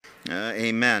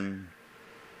Amen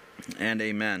and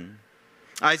amen.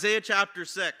 Isaiah chapter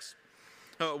 6.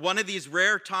 One of these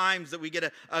rare times that we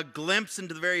get a glimpse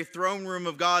into the very throne room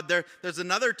of God. There's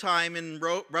another time in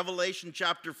Revelation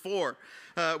chapter 4.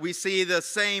 We see the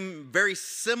same, very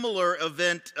similar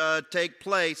event take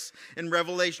place in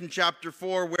Revelation chapter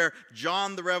 4, where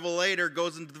John the Revelator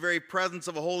goes into the very presence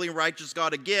of a holy and righteous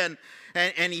God again,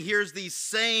 and he hears these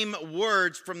same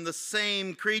words from the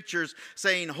same creatures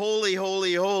saying, "Holy,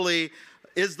 holy, holy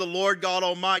is the Lord God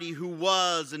Almighty, who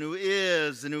was and who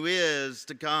is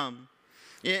to come."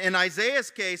 In Isaiah's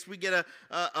case, we get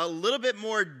a little bit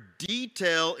more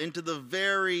detail into the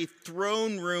very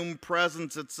throne room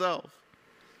presence itself.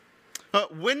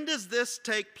 When does this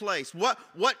take place?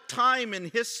 What time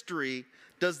in history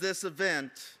does this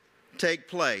event take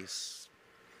place?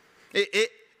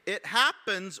 It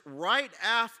happens right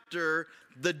after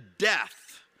the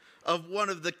death of one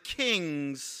of the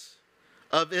kings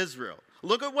of Israel.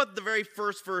 Look at what the very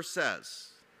first verse says.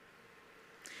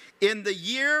 In the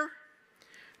year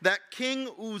that King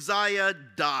Uzziah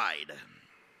died.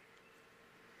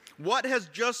 What has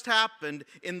just happened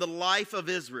in the life of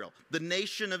Israel, the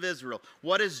nation of Israel?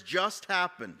 What has just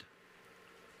happened?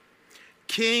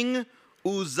 King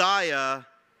Uzziah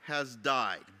has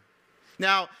died.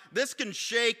 Now, this can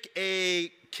shake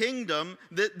a kingdom,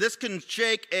 this can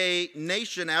shake a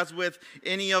nation, as with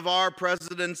any of our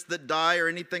presidents that die or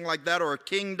anything like that, or a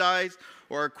king dies,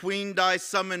 or a queen dies,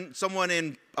 someone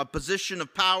in a position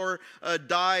of power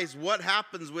dies. What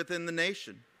happens within the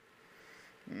nation?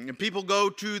 People go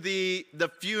to the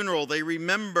funeral. They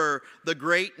remember the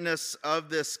greatness of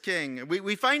this king.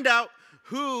 We find out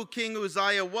who King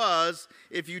Uzziah was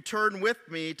if you turn with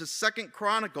me to 2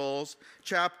 Chronicles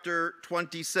chapter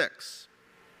 26.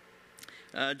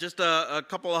 Just a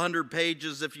couple of hundred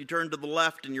pages if you turn to the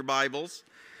left in your Bibles.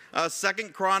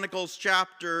 2 Chronicles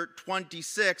chapter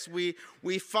 26, we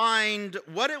find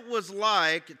what it was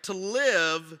like to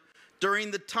live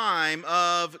during the time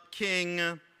of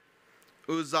King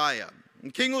Uzziah.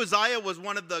 And King Uzziah was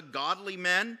one of the godly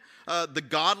men, the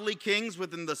godly kings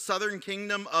within the southern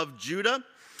kingdom of Judah.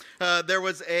 There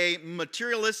was a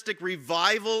materialistic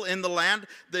revival in the land.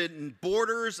 The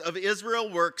borders of Israel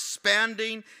were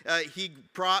expanding. He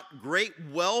brought great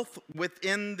wealth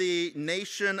within the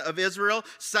nation of Israel,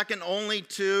 second only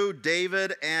to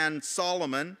David and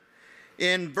Solomon.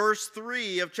 In verse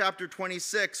 3 of chapter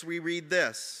 26, we read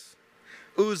this.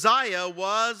 Uzziah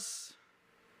was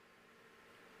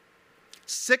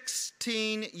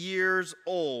 16 years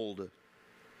old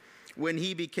when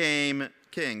he became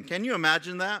king. Can you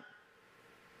imagine that?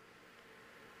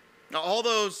 Now, all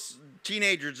those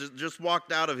teenagers that just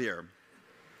walked out of here.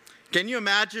 Can you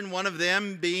imagine one of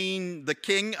them being the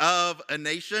king of a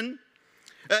nation?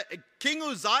 King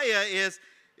Uzziah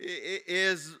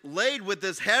is laid with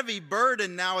this heavy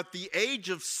burden now at the age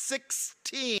of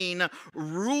 16,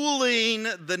 ruling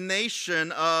the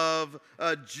nation of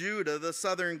Judah, the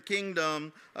southern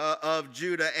kingdom of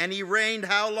Judah. And he reigned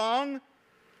how long?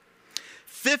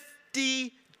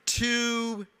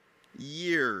 52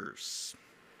 years.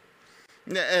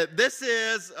 This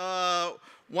is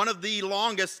one of the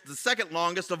longest, the second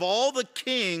longest of all the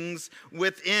kings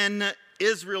within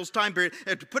Israel's time period.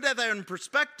 And to put that in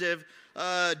perspective,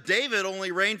 David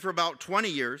only reigned for about 20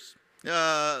 years.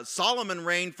 Solomon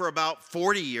reigned for about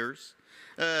 40 years.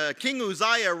 King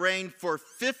Uzziah reigned for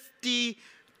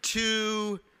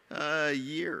 52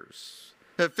 years.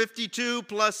 52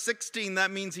 plus 16,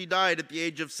 that means he died at the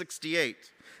age of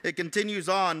 68. It continues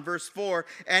on, verse 4,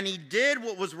 and he did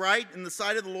what was right in the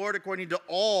sight of the Lord according to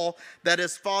all that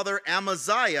his father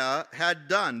Amaziah had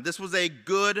done. This was a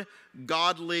good,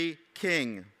 godly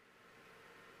king.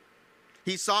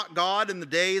 He sought God in the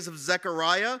days of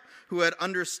Zechariah, who had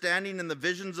understanding in the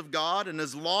visions of God, and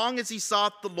as long as he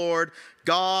sought the Lord,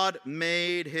 God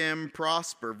made him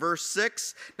prosper. Verse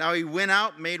 6, now he went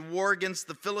out, made war against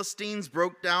the Philistines,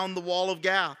 broke down the wall of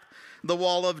Gath, the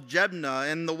wall of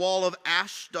Jebna, and the wall of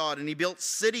Ashdod, and he built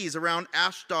cities around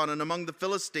Ashdod and among the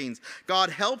Philistines.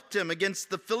 God helped him against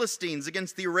the Philistines,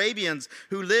 against the Arabians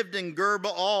who lived in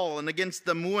Gur-baal, and against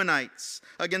the Muonites,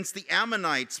 against the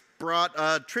Ammonites,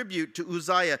 brought tribute to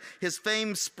Uzziah. His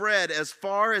fame spread as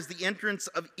far as the entrance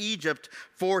of Egypt,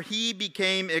 for he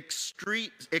became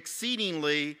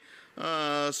exceedingly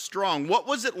strong. What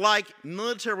was it like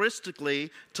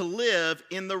militaristically to live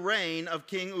in the reign of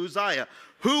King Uzziah?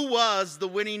 Who was the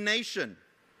winning nation?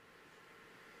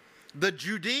 The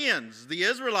Judeans, the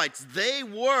Israelites. They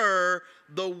were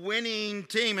the winning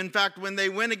team. In fact, when they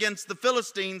went against the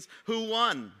Philistines, who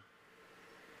won?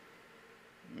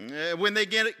 When they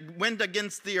went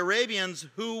against the Arabians,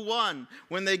 who won?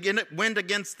 When they went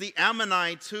against the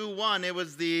Ammonites, who won? It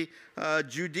was the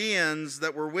Judeans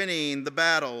that were winning the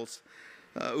battles.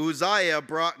 Uzziah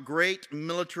brought great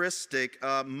militaristic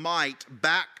might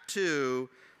back to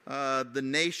the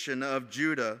nation of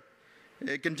Judah.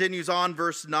 It continues on,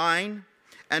 verse 9.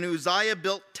 And Uzziah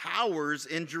built towers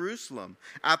in Jerusalem,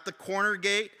 at the corner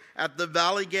gate, at the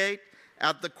valley gate,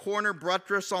 at the corner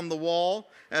buttress on the wall.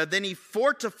 Then he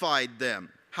fortified them.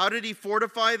 How did he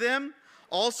fortify them?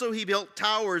 Also he built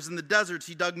towers in the deserts.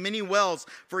 He dug many wells,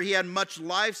 for he had much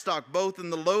livestock, both in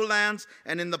the lowlands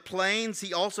and in the plains.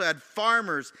 He also had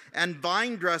farmers and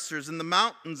vine dressers in the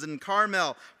mountains and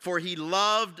Carmel, for he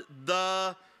loved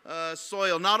the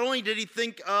soil. Not only did he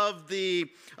think of the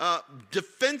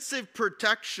defensive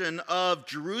protection of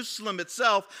Jerusalem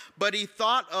itself, but he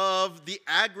thought of the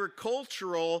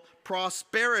agricultural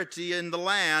prosperity in the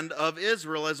land of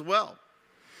Israel as well.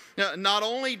 Not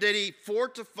only did he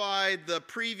fortify the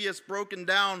previous broken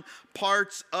down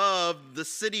parts of the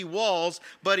city walls,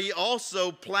 but he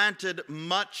also planted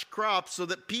much crops so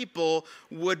that people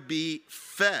would be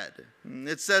fed.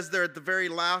 It says there at the very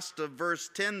last of verse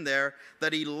 10 there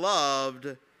that he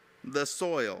loved the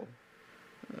soil.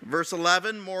 Verse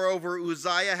 11, moreover,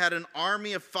 Uzziah had an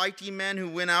army of fighting men who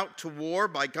went out to war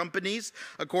by companies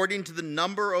according to the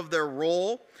number of their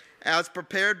roll, as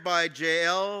prepared by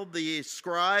Jael the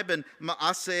scribe and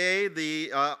Maaseiah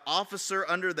the officer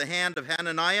under the hand of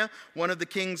Hananiah, one of the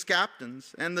king's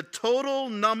captains. And the total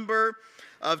number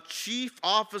of chief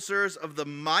officers of the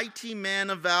mighty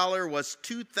men of valor was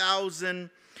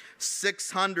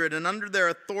 2,600, and under their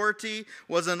authority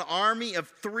was an army of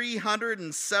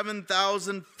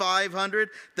 307,500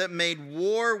 that made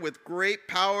war with great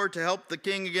power to help the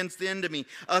king against the enemy.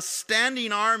 A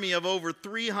standing army of over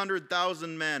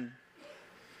 300,000 men,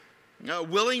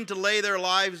 willing to lay their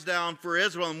lives down for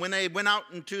Israel. And when they went out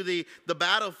into the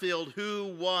battlefield,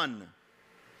 who won?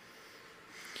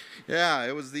 Yeah,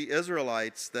 it was the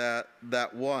Israelites that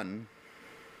won.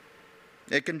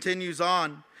 It continues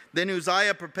on. Then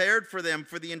Uzziah prepared for them,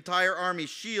 for the entire army,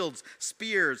 shields,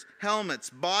 spears, helmets,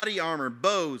 body armor,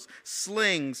 bows,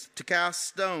 slings to cast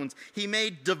stones. He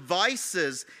made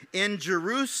devices in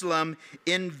Jerusalem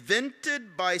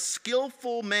invented by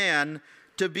skillful man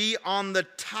to be on the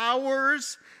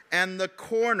towers and the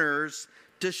corners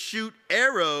to shoot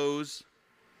arrows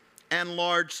and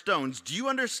large stones. Do you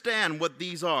understand what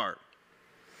these are?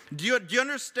 Do you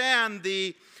understand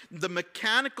the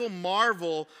mechanical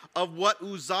marvel of what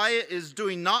Uzziah is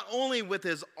doing, not only with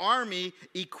his army,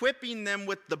 equipping them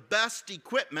with the best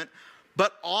equipment,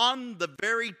 but on the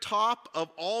very top of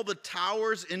all the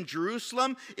towers in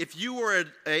Jerusalem, if you were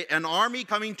an army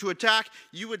coming to attack,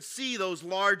 you would see those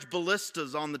large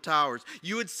ballistas on the towers.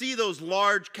 You would see those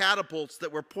large catapults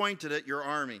that were pointed at your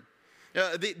army.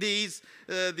 These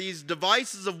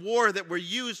devices of war that were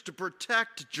used to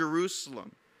protect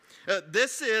Jerusalem.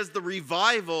 This is the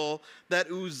revival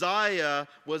that Uzziah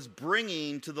was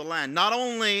bringing to the land. Not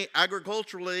only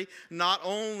agriculturally, not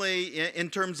only in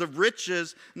terms of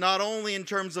riches, not only in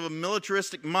terms of a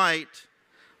militaristic might,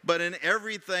 but in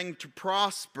everything to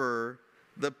prosper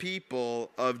the people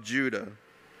of Judah.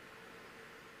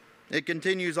 It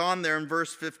continues on there in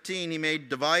verse 15. He made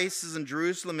devices in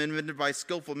Jerusalem invented by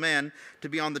skillful men to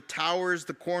be on the towers,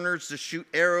 the corners, to shoot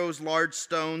arrows, large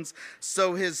stones.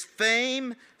 So his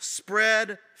fame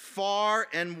spread far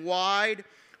and wide,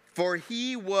 for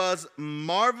he was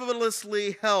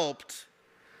marvelously helped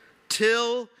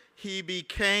till he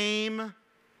became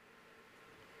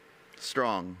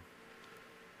strong.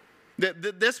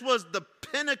 This was the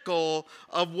pinnacle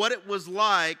of what it was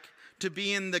like to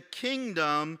be in the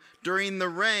kingdom during the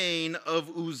reign of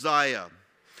Uzziah.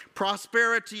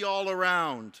 Prosperity all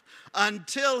around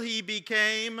until he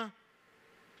became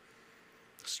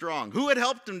strong. Who had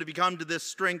helped him to become to this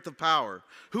strength of power?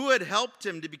 Who had helped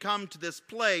him to become to this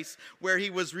place where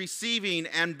he was receiving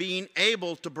and being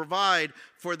able to provide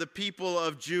for the people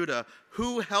of Judah?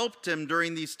 Who helped him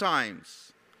during these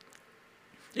times?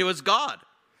 It was God.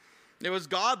 It was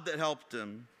God that helped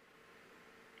him.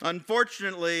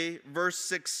 Unfortunately, verse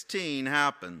 16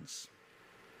 happens.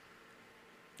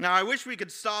 Now, I wish we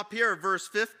could stop here at verse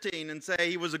 15 and say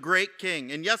he was a great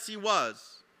king. And yes, he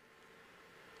was.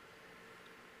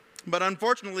 But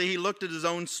unfortunately, he looked at his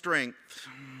own strength.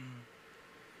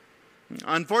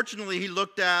 Unfortunately, he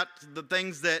looked at the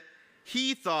things that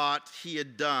he thought he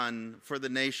had done for the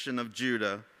nation of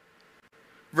Judah.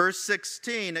 Verse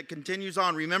 16, it continues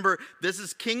on. Remember, this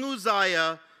is King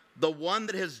Uzziah, the one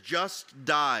that has just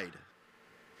died.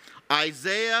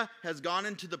 Isaiah has gone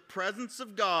into the presence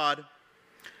of God.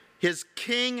 His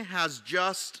king has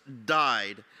just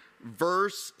died.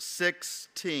 Verse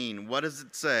 16, what does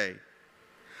it say?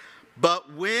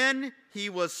 But when he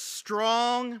was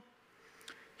strong,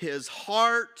 his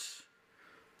heart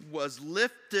was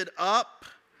lifted up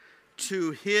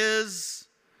to his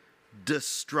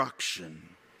destruction.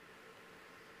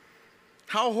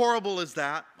 How horrible is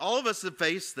that? All of us have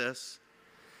faced this.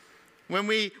 When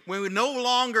we no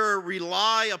longer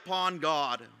rely upon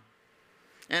God.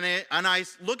 And I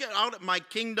look out at my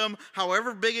kingdom,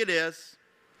 however big it is,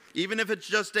 even if it's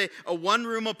just a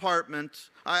one-room apartment.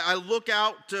 I look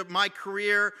out to my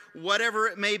career, whatever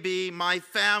it may be, my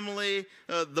family,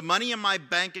 the money in my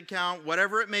bank account,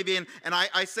 whatever it may be. And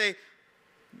I say,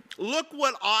 look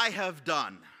what I have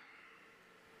done.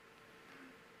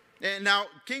 And now,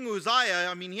 King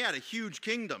Uzziah, he had a huge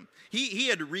kingdom. He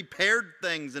had repaired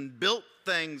things and built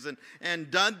things and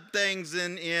done things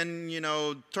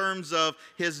in terms of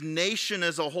his nation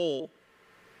as a whole.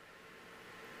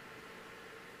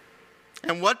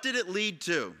 And what did it lead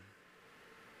to?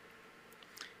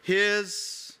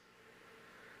 His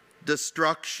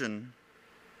destruction.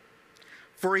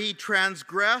 For he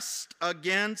transgressed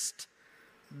against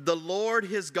the Lord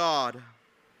his God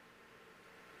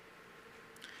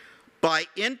by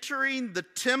entering the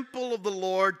temple of the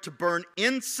Lord to burn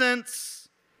incense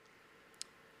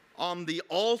on the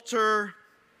altar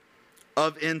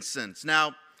of incense.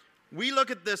 Now, we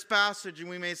look at this passage and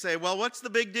we may say, well, what's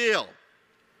the big deal?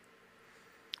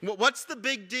 What's the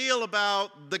big deal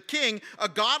about the king, a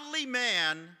godly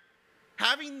man,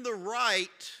 having the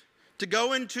right to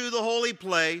go into the holy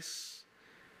place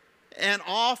and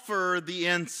offer the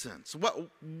incense?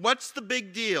 What's the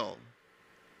big deal?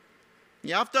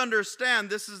 You have to understand,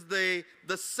 this is the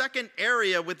second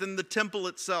area within the temple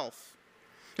itself.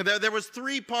 There was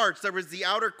three parts. There was the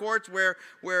outer courts where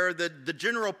the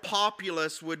general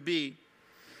populace would be.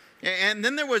 And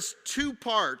then there was two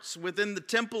parts within the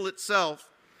temple itself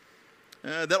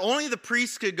that only the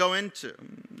priests could go into.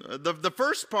 The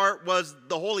first part was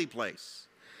the holy place.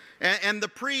 And the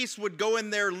priests would go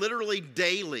in there literally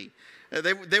daily.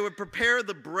 They would prepare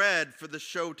the bread for the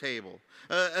show table.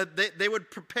 They would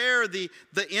prepare the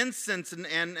incense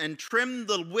and trim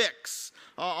the wicks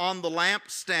on the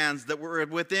lampstands that were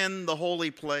within the holy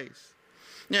place.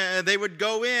 They would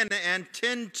go in and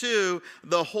tend to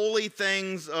the holy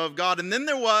things of God. And then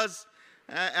there was,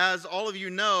 as all of you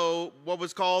know, what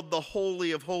was called the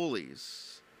Holy of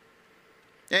Holies.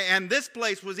 And this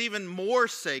place was even more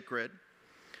sacred.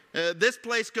 This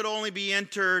place could only be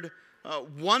entered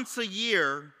once a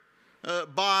year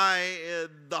by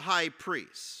the high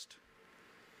priest.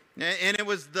 And it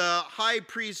was the high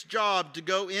priest's job to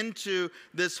go into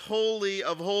this Holy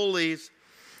of Holies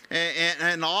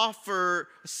and offer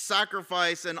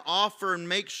sacrifice and offer and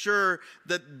make sure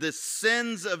that the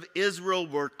sins of Israel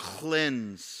were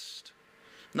cleansed.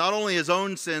 Not only his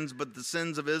own sins, but the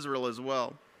sins of Israel as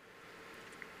well.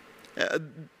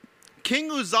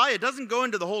 King Uzziah doesn't go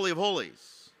into the Holy of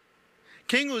Holies.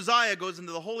 King Uzziah goes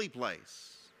into the holy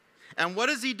place. And what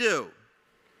does he do?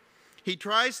 He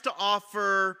tries to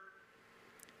offer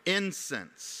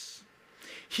incense.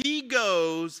 He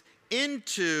goes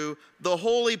into the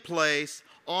holy place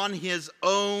on his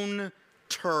own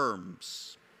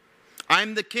terms.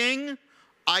 I'm the king.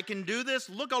 I can do this.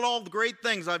 Look at all the great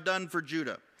things I've done for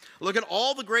Judah. Look at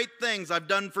all the great things I've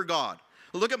done for God.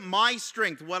 Look at my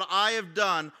strength, what I have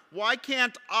done. Why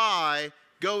can't I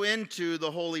go into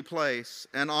the holy place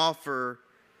and offer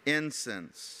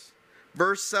incense?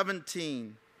 Verse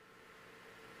 17.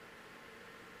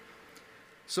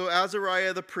 So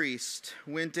Azariah the priest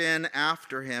went in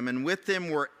after him, and with him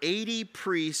were 80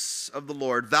 priests of the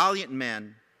Lord, valiant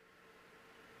men.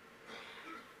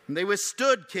 And they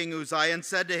withstood King Uzziah and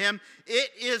said to him,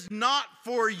 "It is not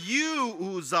for you,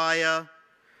 Uzziah,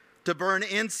 to burn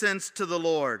incense to the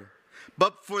Lord,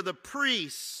 but for the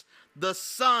priests, the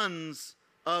sons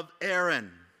of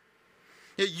Aaron.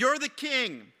 You're the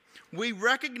king. We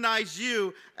recognize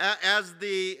you as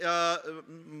the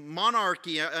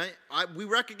monarchy. We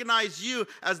recognize you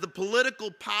as the political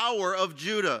power of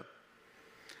Judah.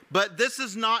 But this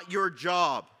is not your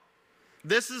job.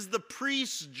 This is the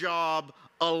priest's job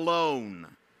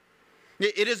alone.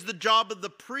 It is the job of the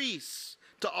priests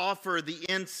to offer the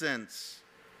incense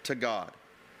to God.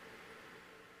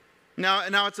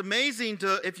 Now it's amazing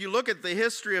if you look at the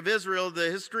history of Israel, the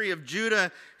history of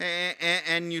Judah,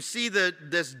 and you see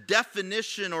this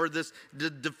definition or the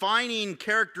defining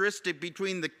characteristic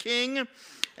between the king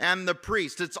and the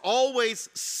priest. It's always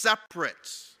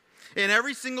separate. In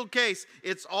every single case,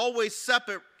 it's always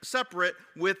separate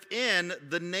within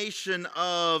the nation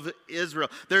of Israel.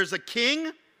 There's a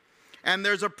king and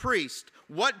there's a priest.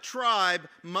 What tribe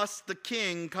must the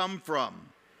king come from?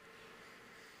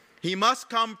 He must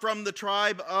come from the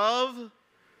tribe of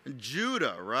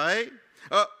Judah, right?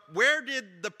 Where did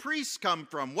the priests come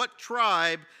from? What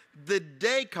tribe did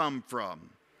they come from?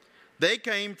 They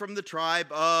came from the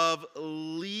tribe of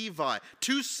Levi.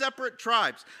 Two separate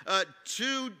tribes,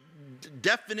 two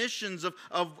definitions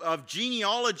of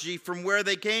genealogy from where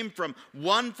they came from.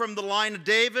 One from the line of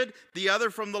David, the other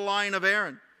from the line of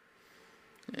Aaron.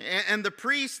 And the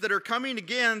priests that are coming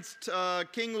against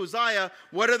King Uzziah,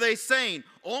 what are they saying?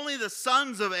 Only the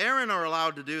sons of Aaron are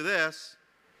allowed to do this.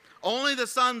 Only the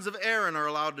sons of Aaron are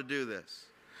allowed to do this.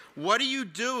 What are you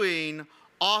doing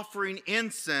offering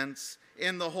incense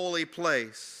in the holy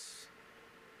place?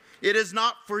 It is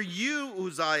not for you,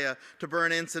 Uzziah, to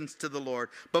burn incense to the Lord,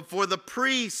 but for the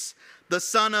priests, the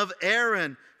son of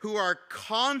Aaron, who are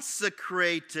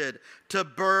consecrated to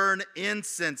burn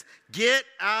incense. Get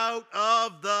out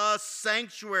of the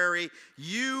sanctuary.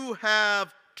 You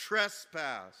have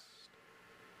trespassed.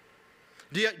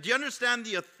 Do you understand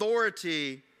the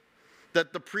authority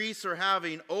that the priests are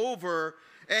having over?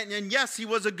 And yes, he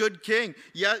was a good king.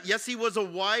 Yes, he was a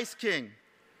wise king.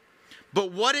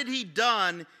 But what had he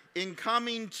done in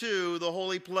coming to the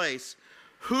holy place?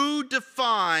 Who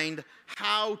defined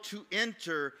how to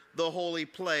enter the holy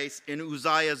place in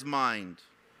Uzziah's mind?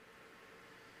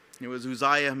 It was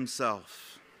Uzziah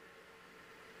himself.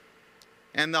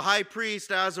 And the high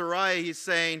priest Azariah, he's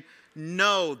saying,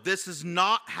 no, this is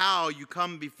not how you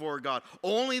come before God.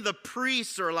 Only the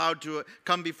priests are allowed to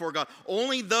come before God.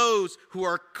 Only those who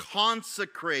are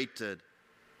consecrated.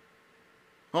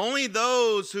 Only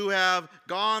those who have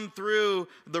gone through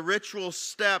the ritual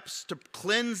steps to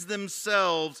cleanse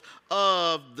themselves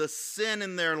of the sin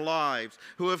in their lives,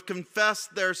 who have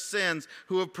confessed their sins,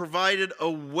 who have provided a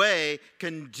way,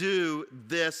 can do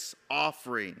this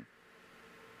offering.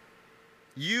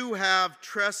 You have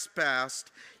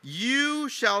trespassed. You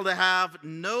shall have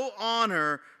no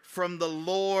honor from the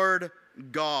Lord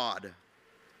God.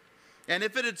 And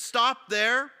if it had stopped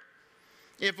there,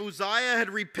 if Uzziah had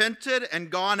repented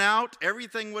and gone out,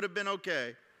 everything would have been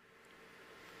okay.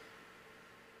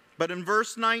 But in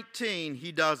verse 19,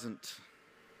 he doesn't.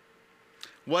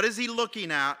 What is he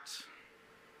looking at?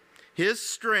 His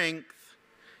strength,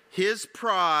 his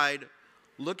pride.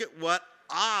 Look at what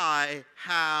I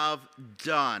have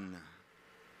done.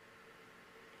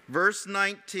 Verse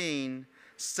 19,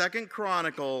 2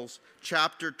 Chronicles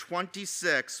chapter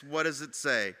 26, what does it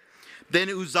say? Then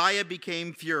Uzziah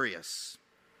became furious.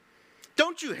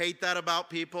 Don't you hate that about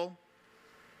people?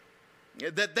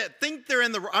 That think they're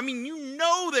in the wrong. I mean, you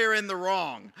know they're in the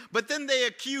wrong, but then they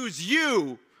accuse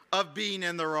you of being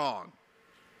in the wrong.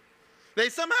 They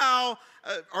somehow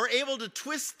are able to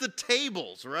twist the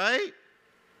tables, right?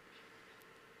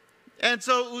 And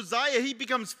so Uzziah, he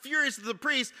becomes furious to the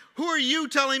priest. Who are you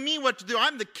telling me what to do?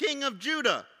 I'm the king of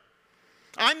Judah.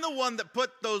 I'm the one that put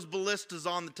those ballistas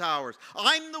on the towers.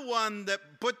 I'm the one that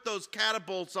put those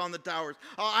catapults on the towers.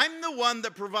 I'm the one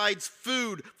that provides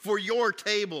food for your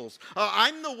tables.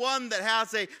 I'm the one that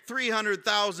has a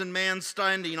 300,000 man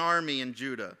standing army in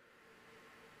Judah.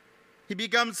 He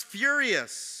becomes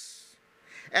furious.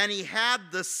 And he had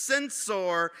the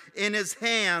censer in his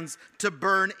hands to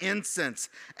burn incense.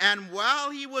 And while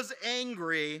he was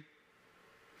angry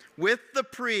with the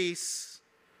priests,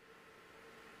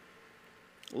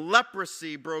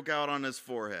 leprosy broke out on his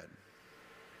forehead.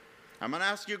 I'm going to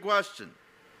ask you a question.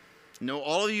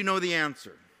 All of you know the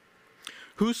answer.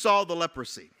 Who saw the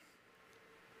leprosy?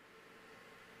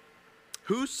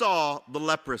 Who saw the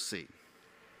leprosy?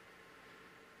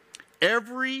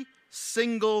 Every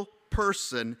single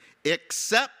person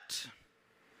except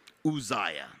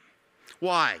Uzziah.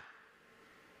 Why?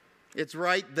 It's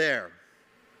right there.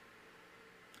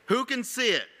 Who can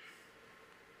see it?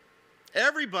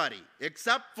 Everybody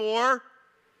except for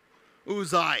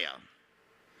Uzziah.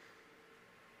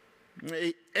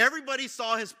 Everybody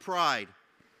saw his pride.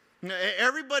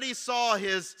 Everybody saw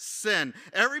his sin.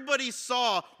 Everybody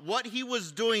saw what he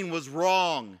was doing was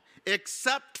wrong,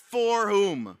 except for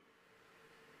whom?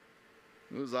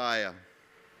 Uzziah.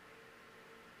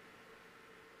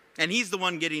 And he's the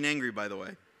one getting angry, by the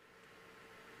way.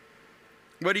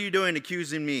 What are you doing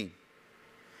accusing me?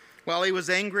 While he was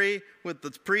angry with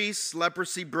the priests,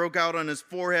 leprosy broke out on his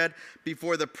forehead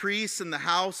before the priests in the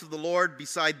house of the Lord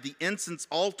beside the incense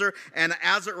altar. And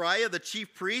Azariah, the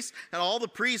chief priest, and all the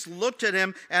priests looked at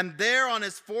him, and there on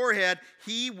his forehead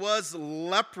he was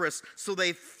leprous. So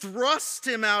they thrust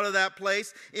him out of that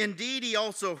place. Indeed, he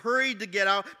also hurried to get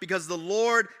out because the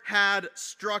Lord had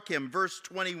struck him. Verse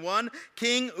 21,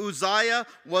 King Uzziah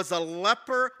was a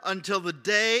leper until the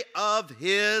day of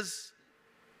his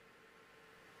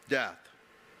death.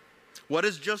 What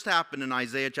has just happened in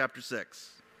Isaiah chapter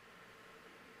 6?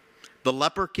 The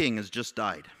leper king has just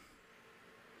died.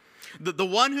 The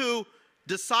one who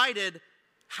decided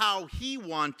how he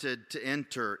wanted to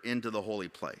enter into the holy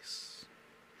place.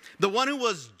 The one who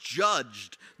was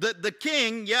judged. The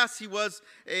king, yes, he was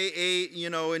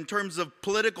in terms of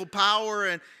political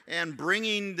power and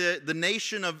bringing the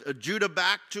nation of Judah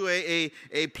back to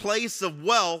a place of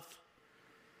wealth.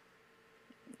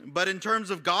 But in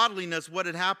terms of godliness, what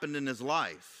had happened in his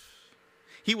life?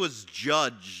 He was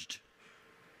judged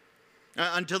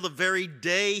until the very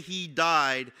day he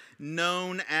died,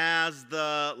 known as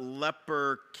the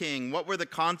leper king. What were the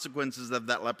consequences of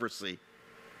that leprosy?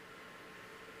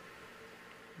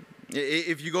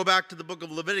 If you go back to the book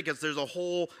of Leviticus, there's a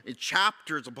whole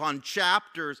chapters upon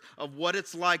chapters of what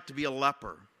it's like to be a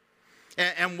leper.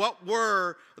 And what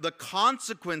were the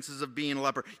consequences of being a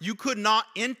leper? You could not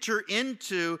enter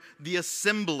into the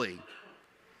assembly.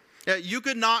 You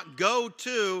could not go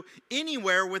to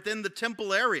anywhere within the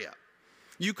temple area.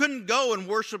 You couldn't go and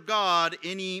worship God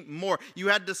anymore. You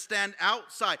had to stand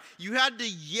outside. You had to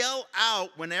yell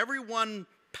out when everyone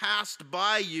passed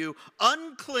by you,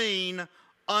 unclean,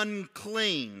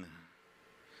 unclean.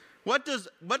 What does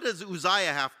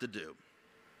Uzziah have to do?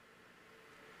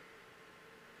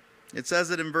 It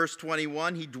says it in verse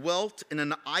 21, he dwelt in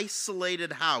an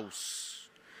isolated house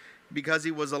because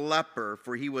he was a leper,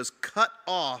 for he was cut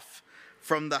off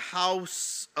from the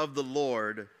house of the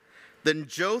Lord. Then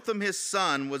Jotham his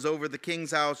son was over the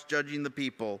king's house, judging the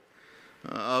people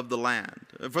of the land.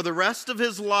 For the rest of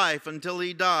his life until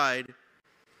he died,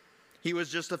 he was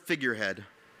just a figurehead.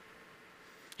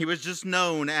 He was just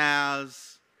known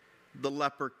as the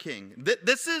leper king.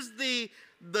 This is the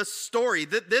story.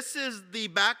 This is the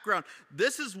background.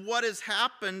 This is what has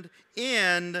happened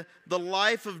in the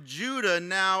life of Judah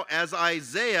now as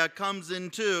Isaiah comes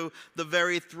into the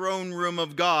very throne room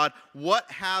of God.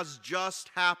 What has just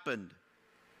happened?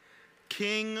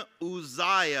 King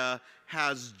Uzziah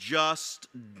has just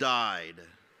died.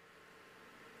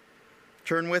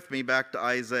 Turn with me back to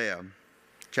Isaiah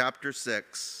chapter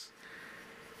 6.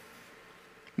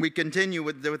 We continue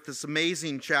with this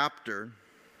amazing chapter.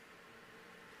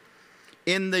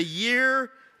 In the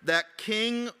year that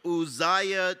King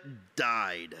Uzziah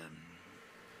died,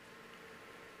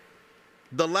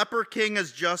 the leper king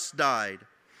has just died.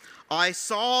 I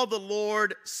saw the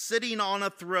Lord sitting on a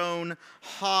throne,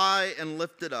 high and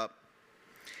lifted up,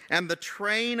 and the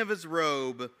train of his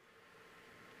robe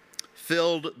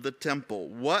filled the temple.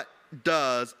 What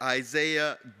does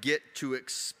Isaiah get to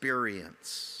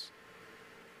experience?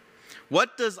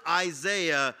 What does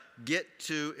Isaiah get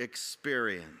to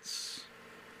experience?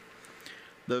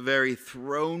 The very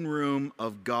throne room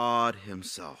of God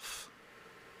himself.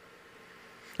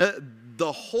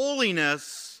 The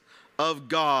holiness of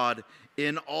God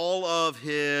in all of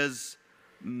his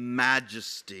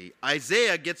majesty.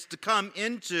 Isaiah gets to come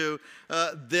into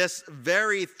this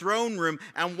very throne room,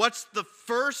 and what's the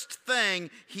first thing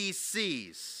he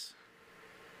sees?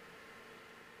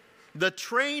 The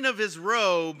train of his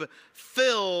robe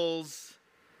fills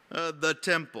the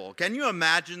temple. Can you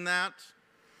imagine that?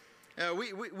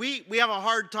 We have a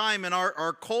hard time in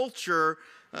our culture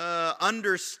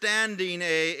understanding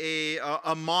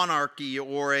a monarchy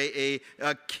or a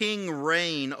king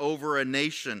reign over a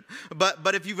nation.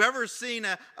 But if you've ever seen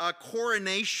a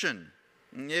coronation,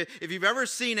 if you've ever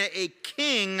seen a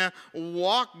king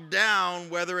walk down,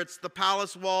 whether it's the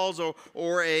palace walls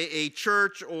or a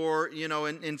church or,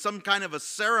 in some kind of a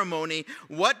ceremony,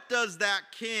 what does that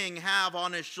king have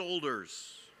on his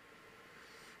shoulders?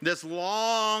 This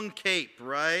long cape,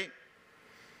 right?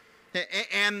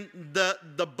 And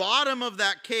the bottom of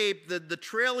that cape, the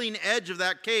trailing edge of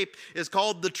that cape is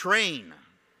called the train.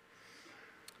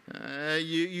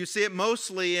 You see it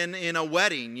mostly in a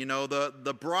wedding.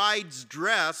 The bride's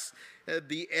dress,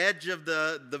 the edge of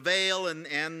the veil and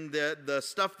the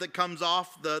stuff that comes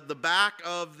off the back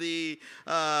of the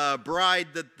bride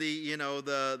that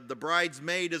the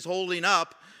bridesmaid is holding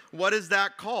up. What is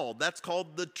that called? That's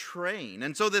called the train.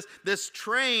 And so this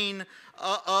train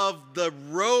of the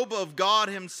robe of God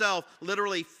himself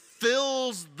literally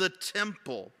fills the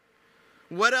temple.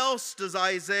 What else does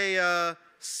Isaiah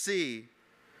see?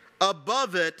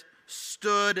 Above it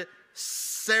stood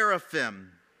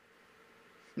seraphim.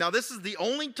 Now, this is the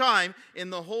only time in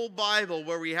the whole Bible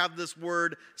where we have this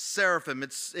word seraphim.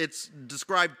 It's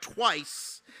described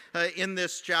twice in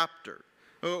this chapter.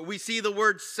 We see the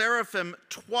word seraphim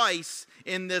twice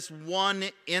in this one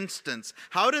instance.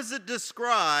 How does it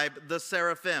describe the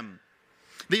seraphim?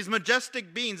 These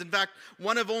majestic beings, in fact,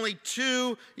 one of only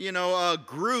two,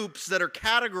 groups that are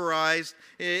categorized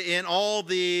in all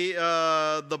the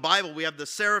Bible. We have the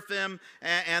seraphim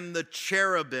and the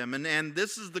cherubim, and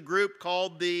this is the group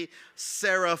called the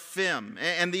seraphim.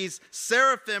 And these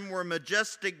seraphim were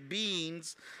majestic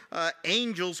beings,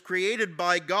 angels created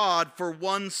by God for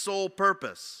one sole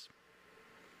purpose.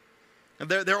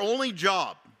 Their only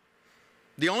job,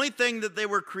 the only thing that they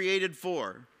were created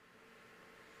for.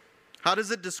 How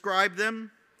does it describe them?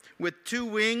 With 2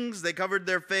 wings, they covered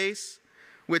their face.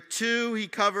 With 2, he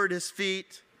covered his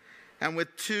feet. And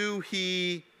with 2,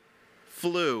 he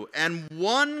flew. And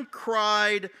one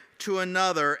cried to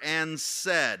another and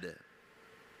said.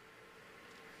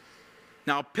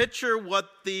 Now, picture what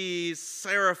these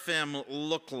seraphim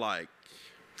look like.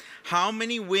 How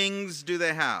many wings do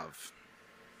they have?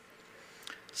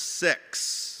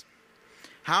 6.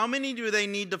 How many do they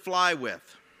need to fly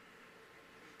with?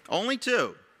 Only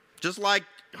 2, just like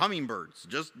hummingbirds,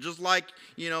 just like,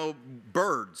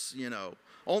 birds,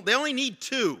 They only need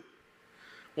 2.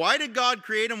 Why did God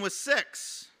create them with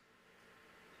 6?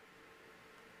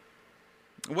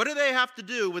 What do they have to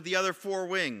do with the other 4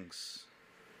 wings?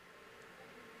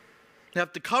 They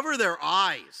have to cover their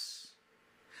eyes.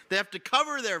 They have to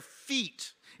cover their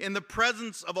feet in the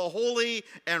presence of a holy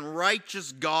and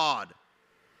righteous God.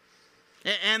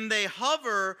 And they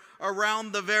hover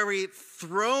around the very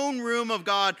throne room of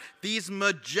God, these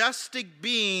majestic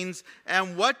beings.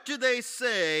 And what do they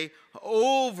say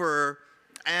over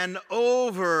and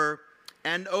over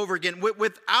and over again?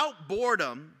 Without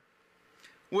boredom,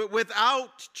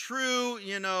 without true,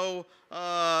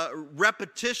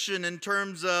 repetition in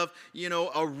terms of,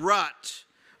 a rut,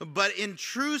 but in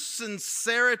true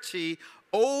sincerity,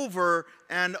 over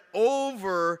and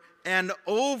over and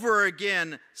over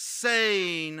again,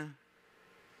 saying,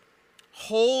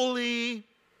 holy,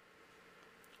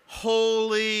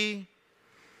 holy,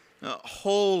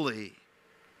 holy.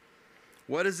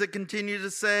 What does it continue to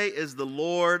say? Is the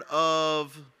Lord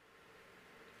of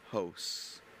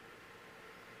hosts.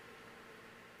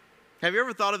 Have you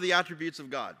ever thought of the attributes of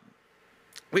God?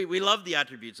 We love the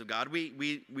attributes of God.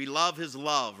 We love his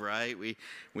love, right? We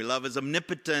love his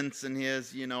omnipotence and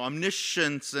his,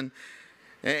 omniscience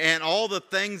and all the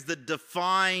things that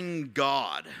define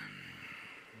God.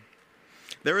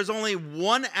 There is only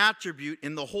one attribute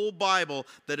in the whole Bible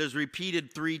that is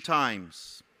repeated 3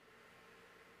 times.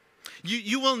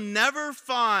 You will never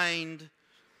find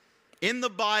in the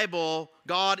Bible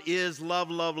God is love,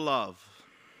 love, love.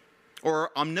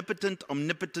 Or omnipotent,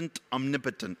 omnipotent,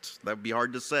 omnipotent. That would be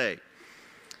hard to say.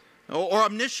 Or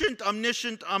omniscient,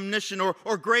 omniscient, omniscient.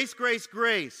 Or grace, grace,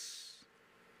 grace.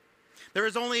 There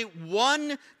is only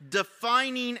one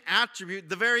defining attribute,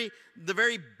 the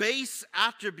very base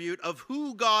attribute of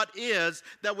who God is,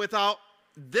 that without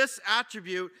this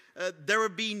attribute, there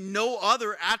would be no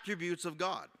other attributes of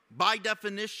God. By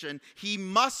definition, he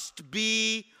must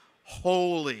be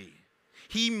holy.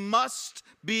 He must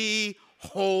be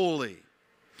holy.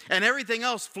 And everything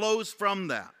else flows from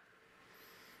that.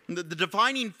 The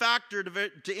defining factor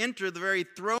to enter the very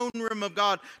throne room of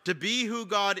God, to be who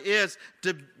God is,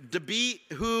 to be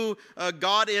who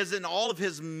God is in all of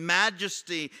his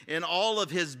majesty, in all of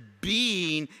his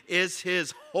being, is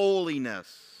his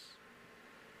holiness.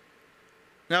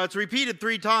 Now, it's repeated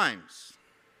 3 times.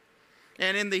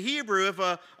 And in the Hebrew, if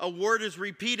a word is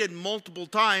repeated multiple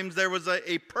times, there was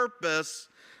a purpose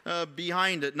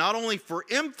behind it, not only for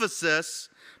emphasis,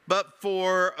 but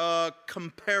for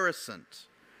comparison.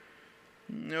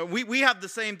 We have the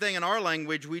same thing in our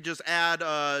language. We just add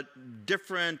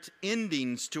different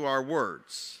endings to our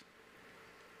words.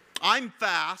 I'm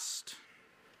fast.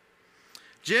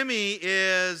 Jimmy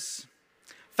is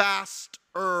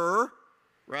faster,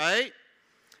 right?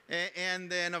 And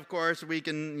then, of course, we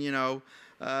can,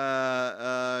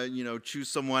 choose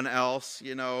someone else.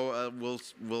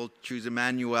 We'll choose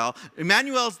Emmanuel.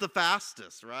 Emmanuel's the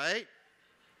fastest, right?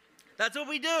 That's what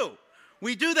we do.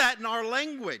 We do that in our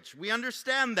language. We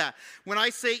understand that. When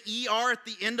I say ER at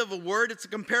the end of a word, it's a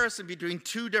comparison between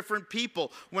 2 different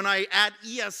people. When I add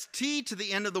EST to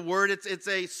the end of the word, it's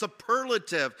a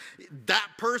superlative. That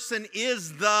person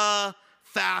is the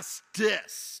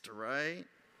fastest, right?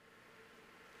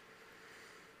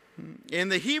 In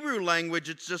the Hebrew language,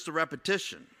 it's just a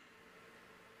repetition.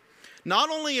 Not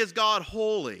only is God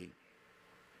holy,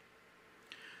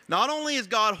 not only is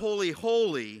God holy,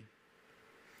 holy,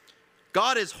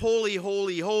 God is holy,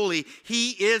 holy, holy.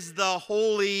 He is the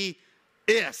holiest.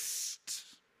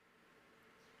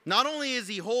 Not only is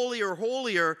he holy or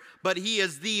holier, but he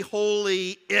is the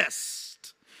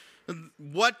holiest.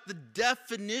 What the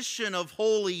definition of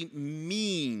holy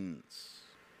means.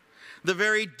 The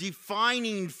very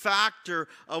defining factor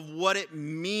of what it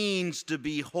means to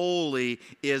be holy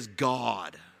is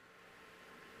God.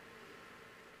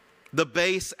 The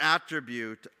base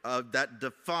attribute that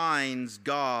defines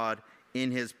God in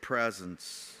his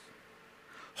presence.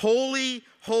 Holy,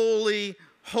 holy,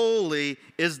 holy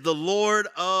is the Lord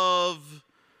of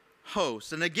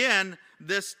hosts. And again,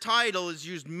 this title is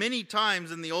used many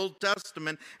times in the Old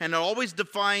Testament, and it always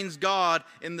defines God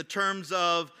in the terms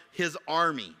of his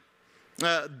army.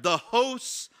 The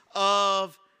hosts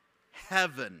of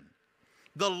heaven.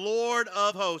 The Lord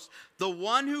of hosts, the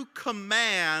one who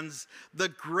commands the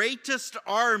greatest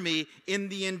army in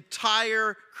the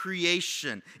entire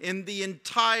creation, in the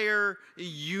entire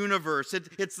universe.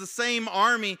 It's the same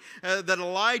army that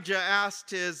Elijah asked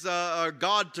his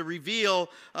God to reveal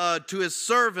to his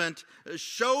servant,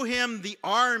 show him the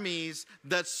armies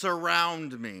that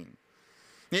surround me.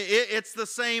 It's the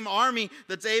same army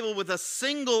that's able with a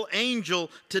single angel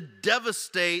to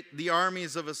devastate the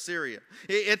armies of Assyria.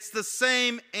 It's the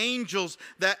same angels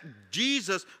that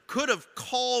Jesus could have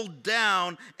called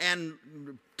down and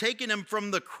taken him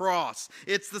from the cross.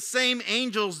 It's the same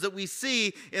angels that we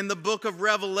see in the book of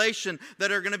Revelation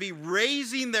that are going to be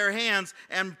raising their hands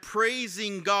and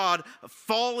praising God,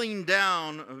 falling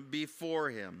down before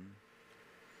him.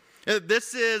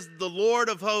 This is the Lord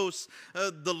of hosts,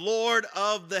 the Lord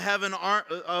of the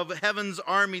heaven's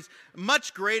armies,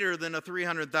 much greater than a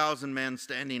 300,000 man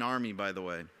standing army, by the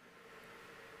way.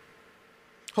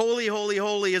 Holy, holy,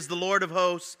 holy is the Lord of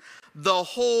hosts. The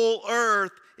whole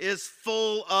earth is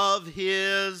full of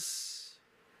his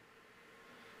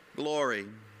glory.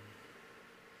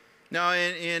 Now,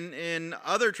 in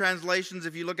other translations,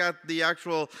 if you look at the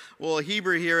actual,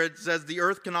 Hebrew here, it says the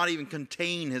earth cannot even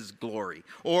contain his glory.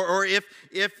 Or if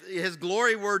his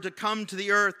glory were to come to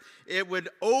the earth, it would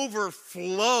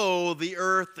overflow the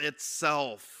earth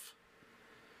itself.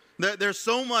 There's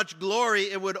so much glory,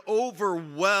 it would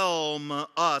overwhelm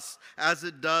us as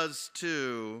it does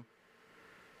to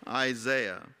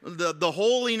Isaiah. The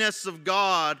holiness of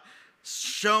God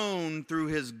shown through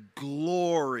his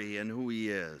glory and who he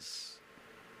is.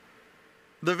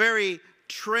 The very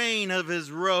train of his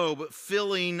robe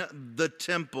filling the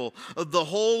temple, the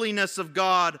holiness of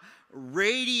God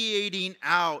radiating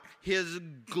out, his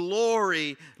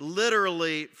glory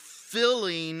literally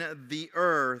filling the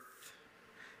earth.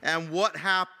 And what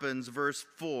happens? Verse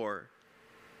 4.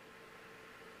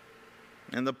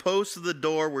 And the posts of the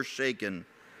door were shaken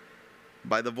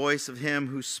by the voice of him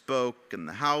who spoke, and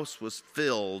the house was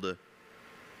filled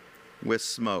with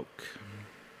smoke.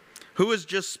 Who has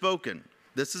just spoken?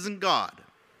 This isn't God.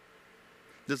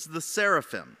 This is the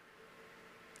seraphim.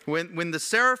 When the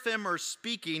seraphim are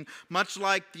speaking, much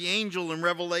like the angel in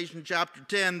Revelation chapter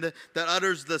 10 that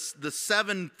utters the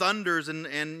seven thunders and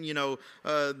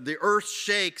the earth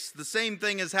shakes, the same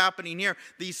thing is happening here.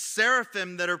 These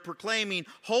seraphim that are proclaiming,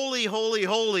 holy, holy,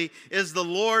 holy is the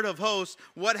Lord of hosts.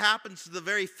 What happens to the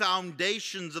very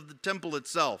foundations of the temple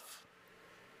itself?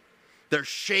 They're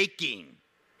shaking.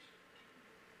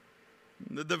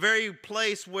 The very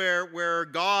place where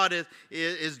God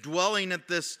is dwelling at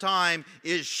this time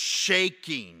is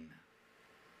shaking.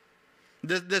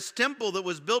 This temple that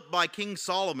was built by King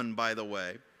Solomon, by the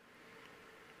way,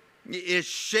 is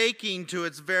shaking to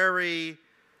its very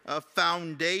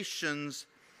foundations.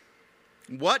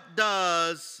 What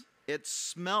does it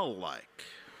smell like?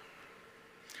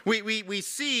 We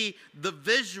see the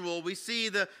visual, we see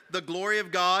the glory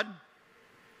of God.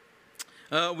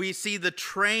 We see the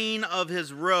train of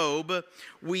his robe.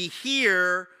 We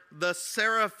hear the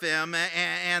seraphim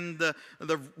and the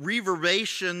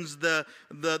reverberations, the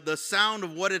sound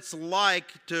of what it's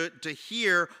like to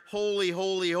hear holy,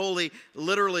 holy, holy,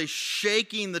 literally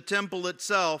shaking the temple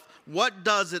itself. What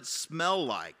does it smell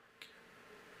like?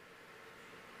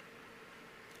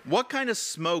 What kind of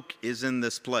smoke is in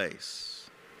this place?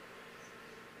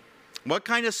 What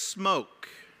kind of smoke?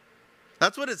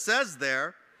 That's what it says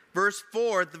there. Verse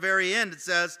 4 at the very end, it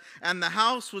says, and the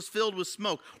house was filled with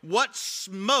smoke. What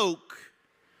smoke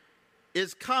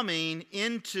is coming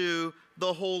into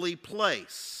the holy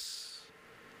place?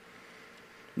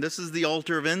 This is the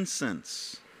altar of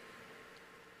incense.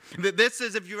 This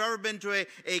is if you've ever been to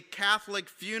a Catholic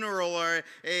funeral or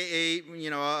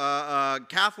a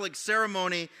Catholic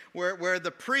ceremony where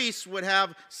the priest would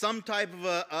have some type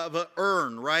of a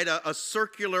urn, right? A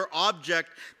circular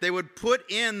object. They would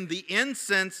put in the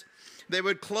incense. They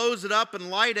would close it up and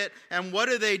light it. And what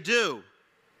do?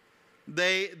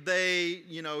 They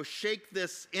shake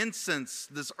this incense,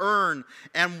 this urn.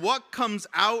 And what comes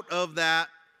out of that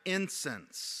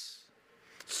incense?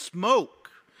 Smoke.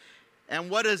 And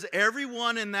what does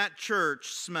everyone in that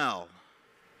church smell?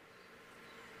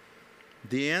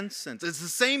 The incense. It's the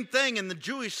same thing in the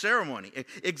Jewish ceremony.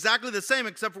 Exactly the same,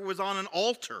 except for it was on an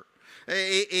altar.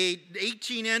 A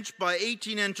 18-inch by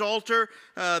 18-inch altar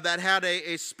that had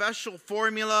a special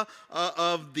formula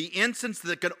of the incense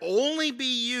that could only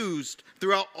be used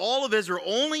throughout all of Israel,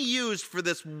 only used for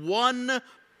this one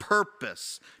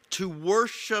purpose, to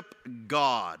worship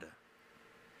God.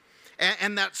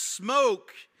 And that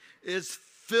smoke is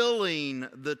filling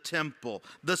the temple,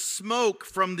 the smoke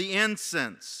from the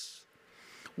incense.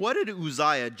 What had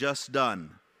Uzziah just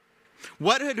done?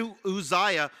 What had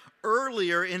Uzziah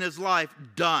earlier in his life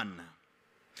done?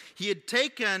 He had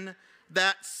taken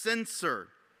that censer,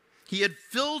 he had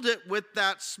filled it with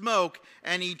that smoke,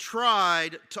 and he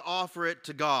tried to offer it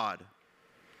to God.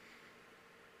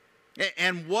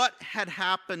 And what had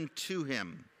happened to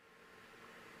him?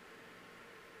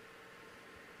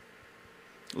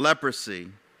 Leprosy,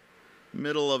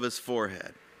 middle of his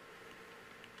forehead.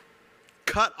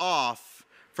 Cut off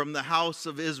from the house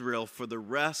of Israel for the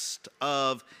rest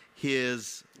of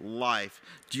his life.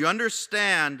 Do you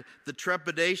understand the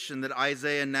trepidation that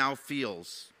Isaiah now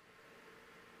feels?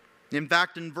 In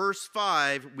fact, in verse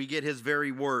 5, we get his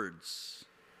very words.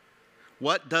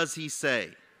 What does he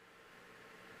say?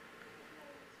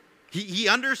 He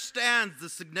understands the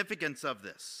significance of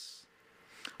this.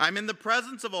 I'm in the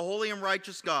presence of a holy and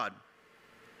righteous God.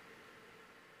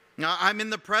 Now, I'm in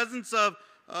the presence of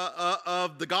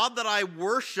the God that I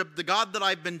worship, the God that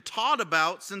I've been taught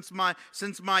about since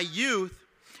my youth.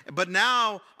 But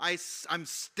now I'm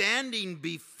standing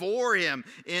before him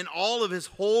in all of his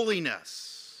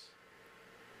holiness.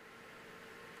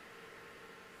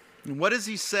 And what does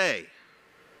he say?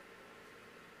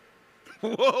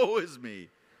 Woe is me.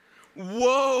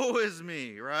 Woe is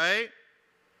me, right?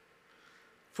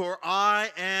 For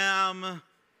I am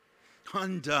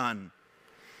undone.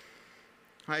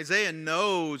 Isaiah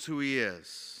knows who he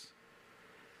is.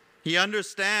 He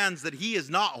understands that he is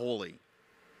not holy,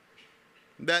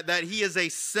 that he is a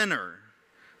sinner,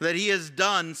 that he has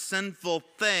done sinful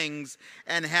things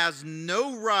and has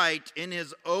no right in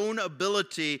his own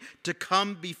ability to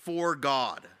come before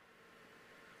God.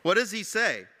 What does he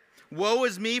say? Woe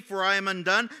is me, for I am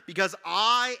undone, because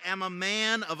I am a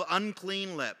man of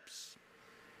unclean lips.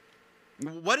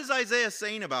 What is Isaiah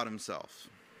saying about himself?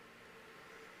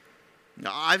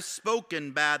 Now, I've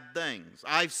spoken bad things.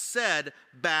 I've said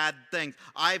bad things.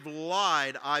 I've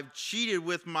lied. I've cheated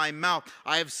with my mouth.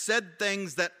 I have said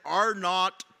things that are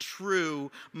not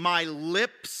true. My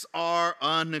lips are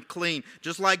unclean.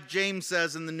 Just like James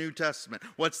says in the New Testament.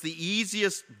 What's the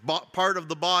easiest part of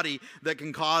the body that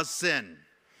can cause sin?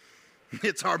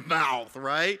 It's our mouth,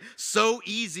 right? So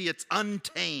easy, it's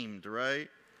untamed, right?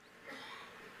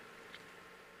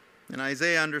 And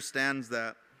Isaiah understands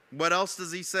that. What else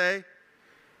does he say?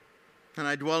 And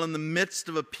I dwell in the midst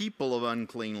of a people of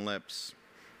unclean lips.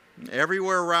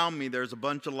 Everywhere around me there's a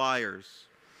bunch of liars.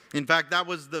 In fact, that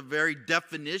was the very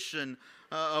definition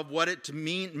of what it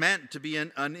meant to be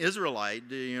an Israelite.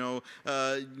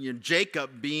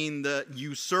 Jacob being the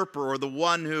usurper, or the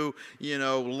one who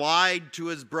lied to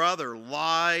his brother,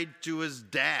 lied to his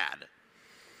dad.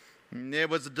 It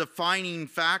was a defining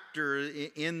factor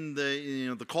in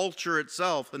the culture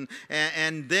itself,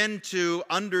 and then to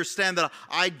understand that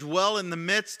I dwell in the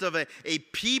midst of a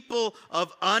people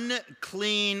of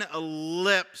unclean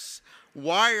lips.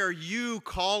 Why are you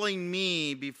calling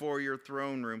me before your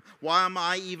throne room? Why am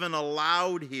I even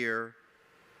allowed here?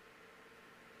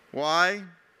 Why?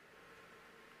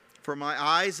 For my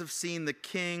eyes have seen the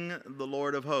King, the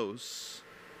Lord of hosts.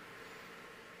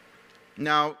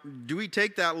 Now, do we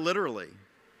take that literally?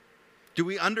 Do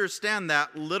we understand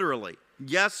that literally?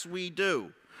 Yes, we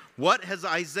do. What has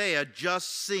Isaiah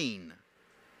just seen?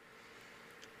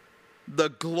 The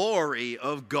glory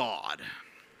of God.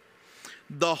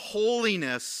 The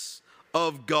holiness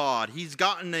of God. He's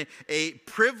gotten a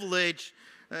privilege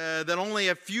that only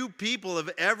a few people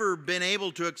have ever been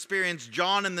able to experience.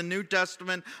 John in the New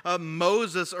Testament,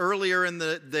 Moses earlier in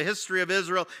the history of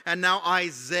Israel, and now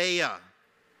Isaiah.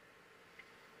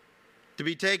 To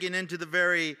be taken into the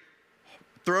very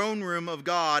throne room of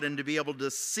God and to be able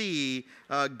to see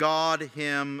God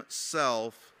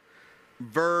himself.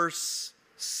 Verse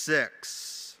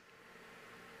 6.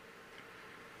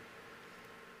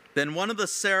 Then one of the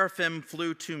seraphim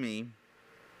flew to me,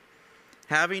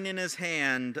 having in his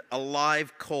hand a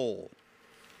live coal,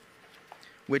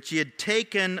 which he had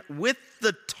taken with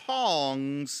the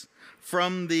tongs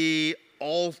from the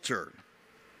altar.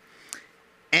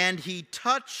 And he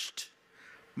touched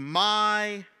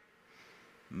my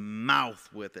mouth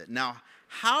with it. Now,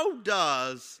 how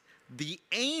does the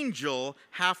angel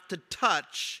have to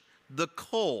touch the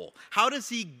coal? How does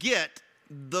he get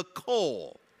the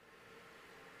coal?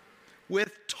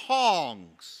 With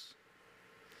tongs.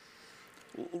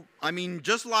 I mean,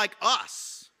 just like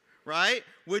us, right?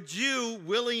 Would you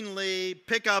willingly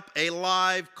pick up a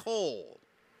live coal?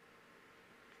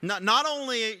 Not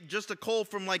only just a coal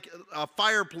from like a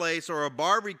fireplace or a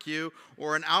barbecue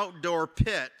or an outdoor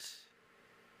pit,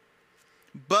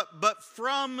 but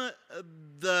from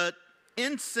the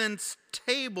incense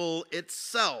table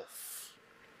itself,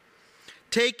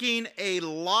 taking a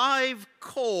live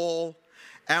coal.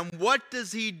 And what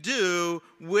does he do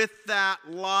with that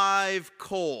live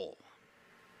coal?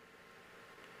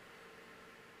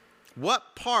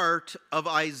 What part of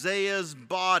Isaiah's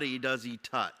body does he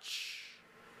touch?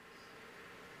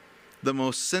 The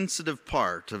most sensitive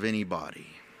part of any body.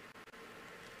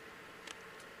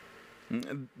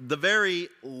 The very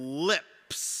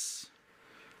lips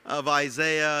of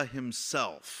Isaiah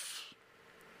himself.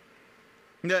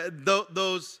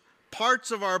 Those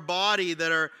parts of our body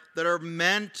that are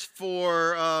meant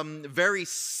for very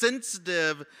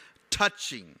sensitive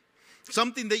touching.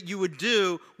 Something that you would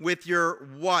do with your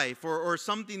wife, or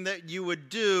something that you would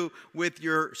do with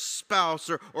your spouse,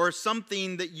 or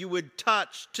something that you would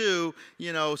touch too,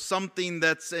 something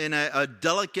that's in a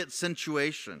delicate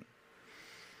situation.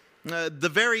 The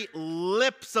very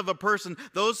lips of a person,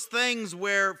 those things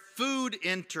where food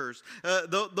enters,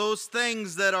 those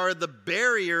things that are the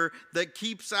barrier that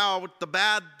keeps out the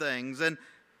bad things.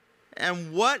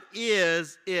 And what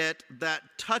is it that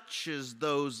touches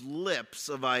those lips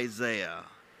of Isaiah?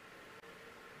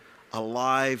 A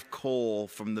live coal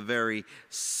from the very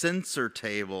censer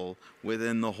table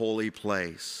within the holy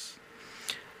place.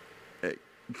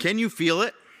 Can you feel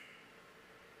it?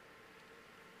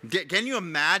 Can you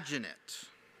imagine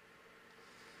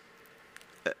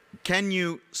it? Can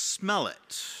you smell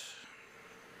it?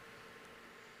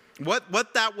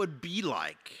 What that would be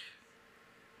like?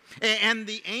 And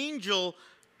the angel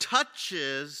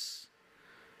touches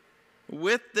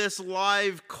with this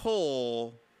live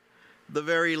coal the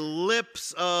very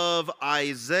lips of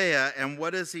Isaiah. And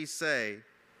what does he say?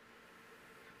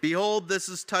 Behold, this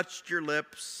has touched your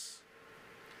lips.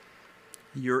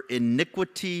 Your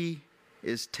iniquity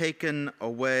is taken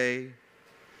away,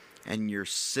 and your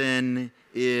sin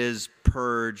is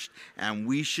purged. And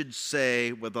we should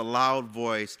say with a loud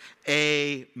voice,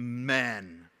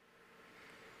 Amen.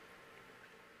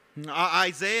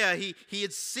 Isaiah, he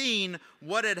had seen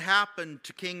what had happened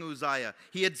to King Uzziah.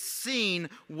 He had seen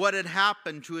what had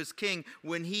happened to his king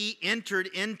when he entered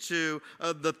into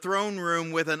the throne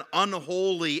room with an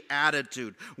unholy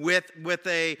attitude, with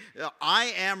a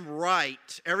I am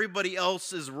right, everybody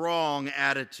else is wrong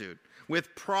attitude,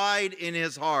 with pride in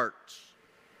his heart.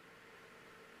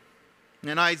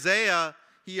 And Isaiah,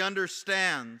 he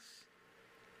understands.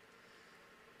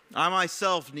 I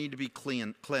myself need to be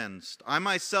cleansed. I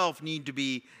myself need to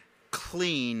be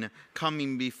clean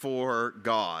coming before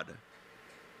God.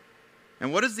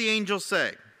 And what does the angel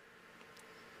say?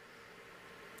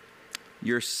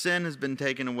 Your sin has been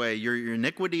taken away. Your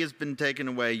iniquity has been taken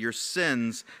away. Your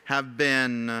sins have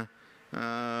been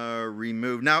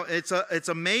removed. Now, it's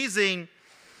amazing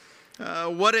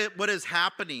what is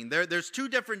happening. There's two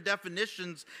different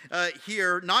definitions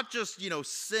here, not just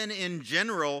sin in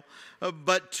general,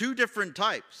 but two different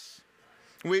types.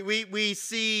 We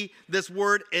see this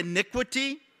word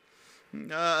iniquity,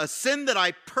 a sin that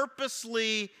I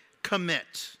purposely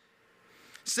commit,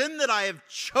 sin that I have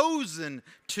chosen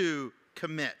to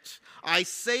commit. I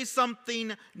say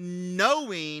something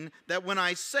knowing that when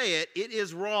I say it, it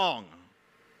is wrong.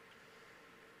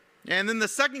 And then the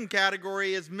second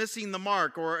category is missing the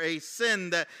mark, or a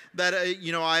sin that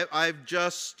I've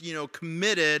just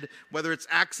committed, whether it's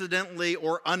accidentally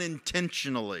or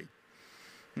unintentionally.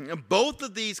 Both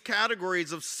of these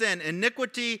categories of sin,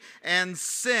 iniquity and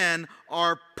sin,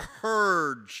 are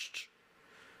purged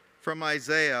from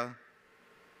Isaiah.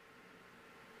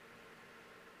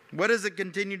 What does it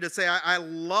continue to say? I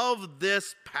love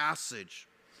this passage.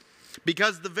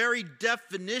 Because the very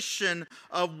definition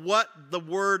of what the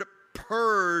word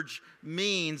purge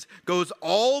means goes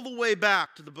all the way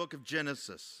back to the book of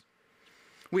Genesis.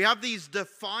 We have these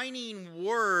defining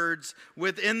words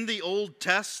within the Old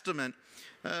Testament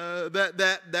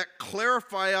that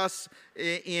clarify us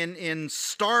in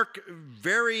stark,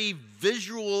 very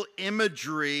visual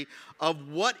imagery of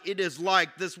what it is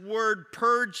like. This word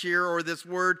purge here, or this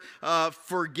word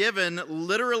forgiven,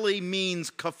 literally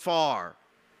means kafar.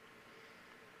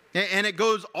 And it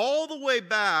goes all the way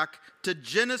back to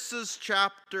Genesis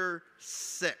chapter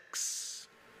 6.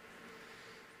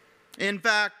 In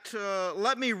fact,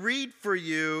 let me read for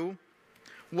you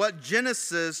what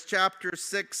Genesis chapter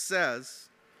 6 says.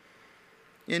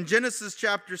 In Genesis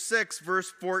chapter 6,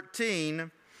 verse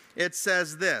 14, it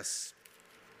says this.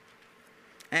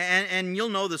 And you'll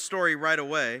know the story right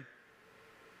away.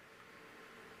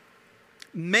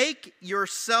 Make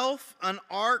yourself an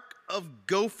ark of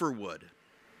gopher wood.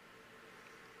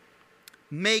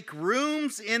 Make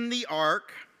rooms in the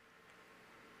ark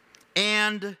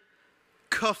and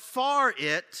kafar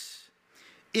it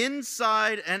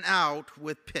inside and out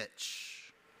with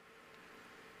pitch.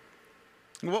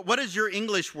 What does your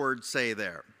English word say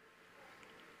there?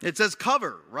 It says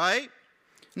cover, right?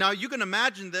 Now, you can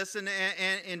imagine this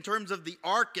in terms of the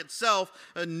ark itself,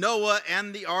 Noah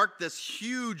and the ark, this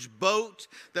huge boat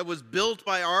that was built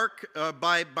by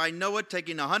Noah,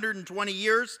 taking 120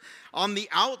 years. On the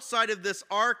outside of this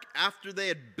ark, after they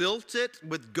had built it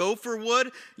with gopher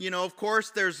wood, of course,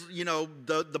 there's,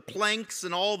 the planks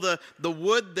and all the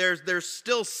wood, there's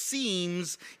still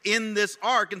seams in this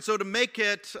ark. And so to make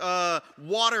it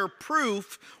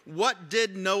waterproof, what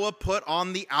did Noah put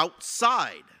on the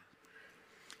outside?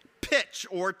 Pitch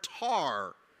or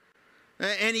tar.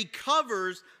 And he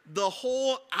covers the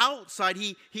whole outside.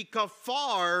 He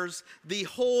kafars the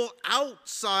whole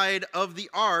outside of the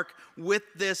ark with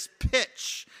this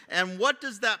pitch. And what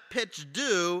does that pitch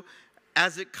do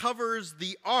as it covers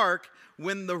the ark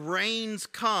when the rains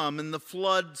come and the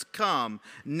floods come?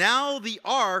 Now the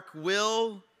ark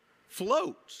will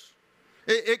float.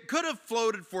 It could have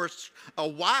floated for a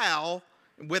while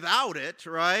without it,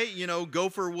 right?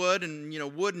 Gopher wood and,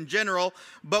 wood in general.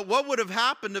 But what would have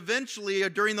happened eventually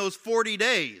during those 40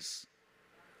 days?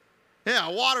 Yeah,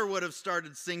 water would have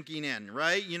started sinking in,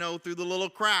 right? Through the little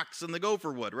cracks in the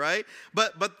gopher wood, right?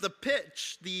 But the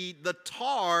pitch, the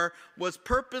tar was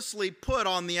purposely put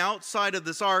on the outside of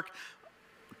this ark,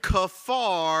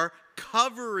 kafar,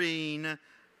 covering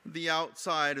the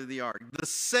outside of the ark. The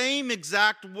same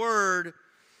exact word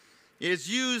is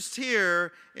used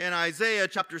here in Isaiah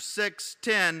chapter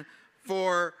 6:10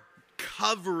 for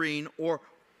covering or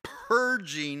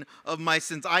purging of my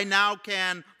sins. I now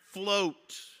can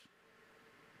float.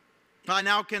 I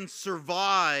now can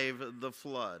survive the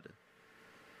flood.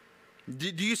 Do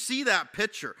you see that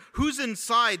picture? Who's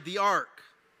inside the ark?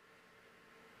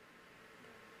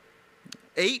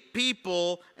 8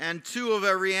 people and 2 of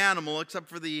every animal, except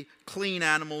for the clean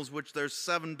animals, which there's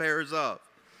 7 pairs of.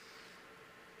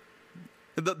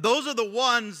 Those are the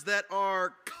ones that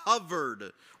are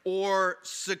covered or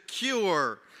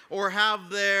secure or have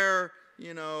their,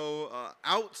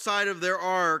 outside of their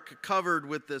ark covered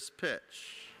with this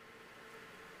pitch.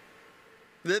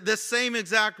 This same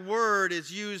exact word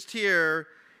is used here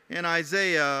in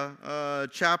Isaiah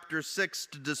chapter 6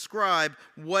 to describe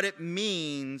what it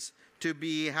means to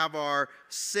have our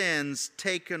sins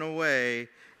taken away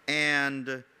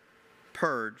and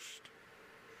purged.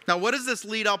 Now, what does this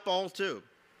lead up all to?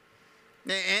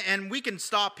 And we can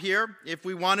stop here if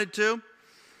we wanted to,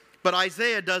 but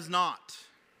Isaiah does not.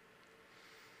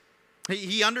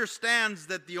 He understands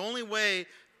that the only way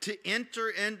to enter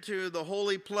into the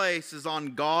holy place is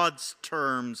on God's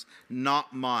terms,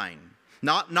 not mine.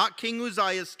 Not King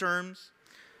Uzziah's terms,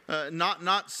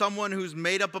 not someone who's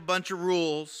made up a bunch of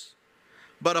rules,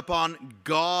 but upon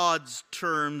God's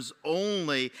terms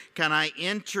only can I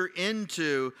enter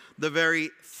into the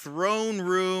very throne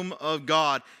room of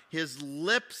God. His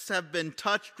lips have been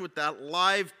touched with that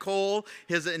live coal.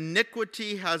 His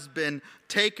iniquity has been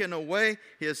taken away.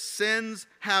 His sins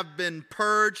have been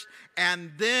purged.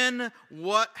 And then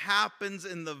what happens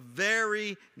in the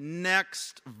very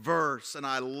next verse? And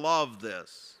I love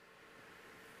this.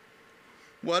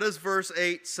 What does verse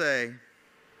 8 say?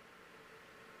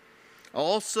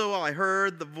 Also I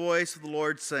heard the voice of the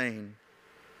Lord saying,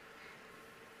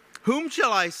 whom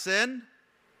shall I send?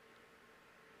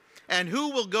 And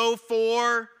who will go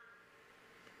for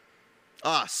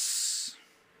us?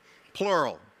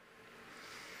 Plural.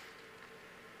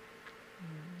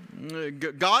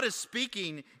 God is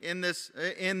speaking in this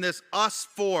us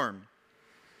form.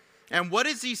 And what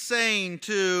is he saying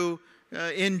to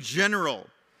in general?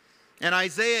 And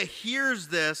Isaiah hears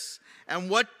this, And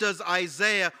what does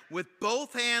Isaiah, with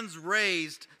both hands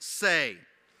raised, say?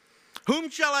 Whom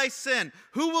shall I send?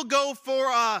 Who will go for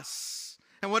us?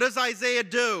 And what does Isaiah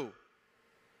do?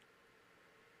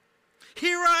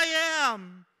 Here I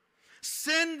am.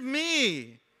 Send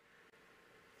me.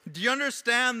 Do you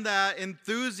understand that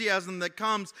enthusiasm that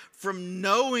comes from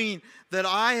knowing that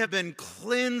I have been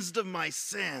cleansed of my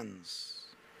sins?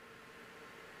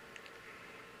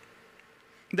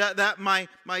 That my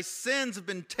sins have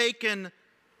been taken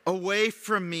away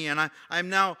from me, and I'm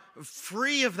now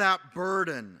free of that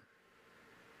burden.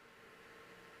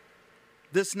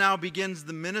 This now begins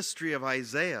the ministry of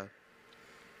Isaiah.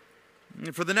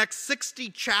 For the next 60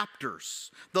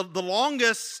 chapters, the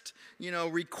longest,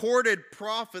 recorded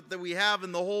prophet that we have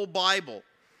in the whole Bible,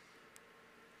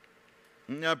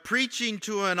 preaching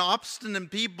to an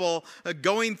obstinate people,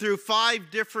 going through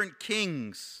 5 different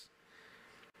kings.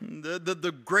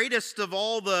 The greatest of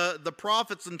all the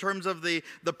prophets in terms of the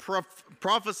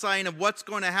prophesying of what's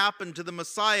going to happen to the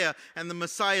Messiah and the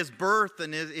Messiah's birth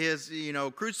and his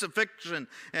crucifixion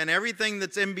and everything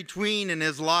that's in between in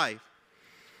his life.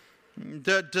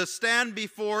 To stand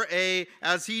before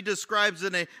as he describes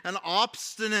it, an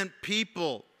obstinate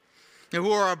people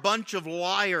who are a bunch of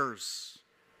liars.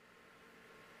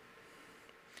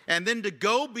 And then to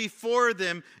go before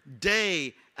them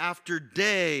day after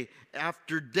day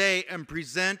after day and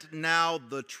present now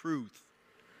the truth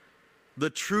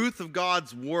of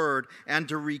God's word, and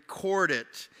to record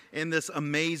it in this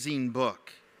amazing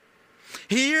book.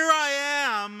 Here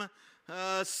I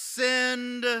am,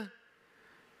 send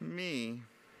me.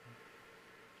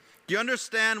 Do you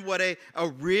understand what a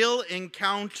real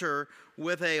encounter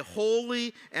with a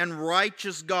holy and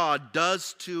righteous God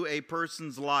does to a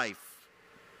person's life?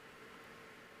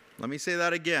 Let me say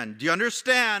that again. Do you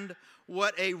understand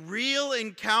what a real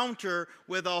encounter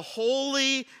with a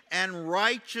holy and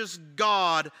righteous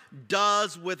God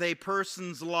does with a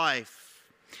person's life?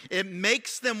 It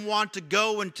makes them want to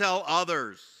go and tell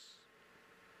others.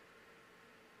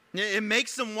 It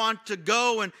makes them want to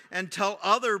go and tell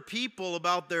other people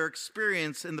about their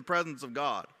experience in the presence of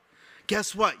God.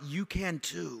 Guess what? You can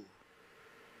too.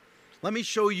 Let me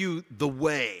show you the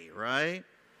way, right?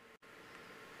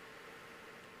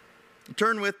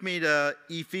 Turn with me to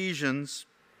Ephesians.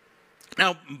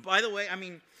 Now, by the way,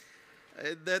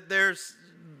 there's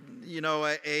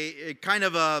a kind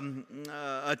of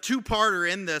a two-parter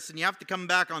in this, and you have to come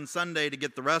back on Sunday to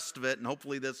get the rest of it, and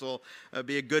hopefully this will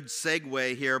be a good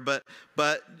segue here. But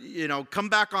come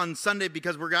back on Sunday,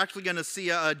 because we're actually going to see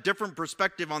a different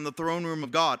perspective on the throne room of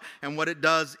God and what it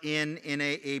does in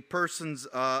a person's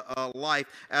life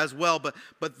as well.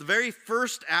 But the very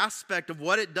first aspect of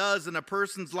what it does in a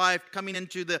person's life, coming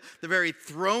into the very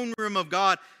throne room of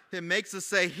God, it makes us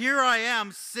say, "Here I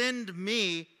am, send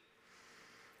me."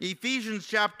 Ephesians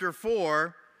chapter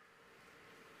 4,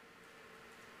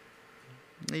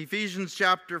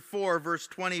 verse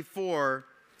 24,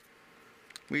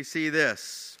 we see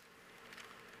this.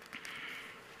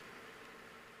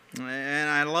 And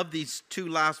I love these 2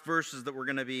 last verses that we're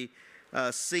going to be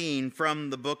seeing from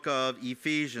the book of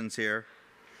Ephesians here.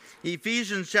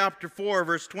 Ephesians chapter 4,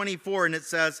 verse 24, and it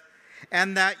says,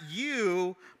 "And that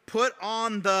you put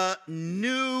on the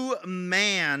new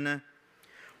man,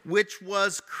 which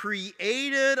was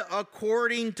created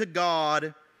according to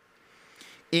God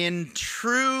in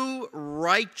true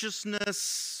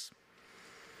righteousness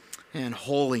and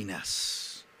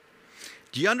holiness."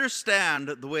 Do you understand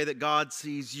the way that God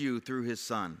sees you through his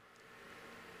Son?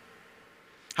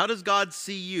 How does God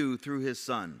see you through his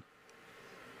Son?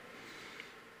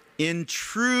 In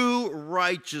true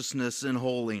righteousness and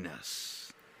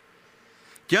holiness.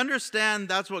 Do you understand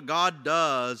that's what God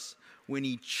does when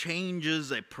he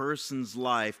changes a person's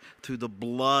life through the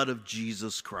blood of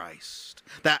Jesus Christ?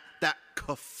 That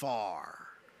kafar.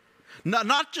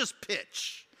 Not just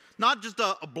pitch, not just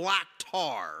a black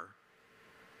tar,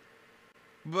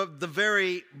 but the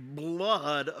very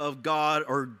blood of God,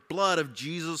 or blood of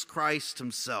Jesus Christ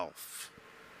himself,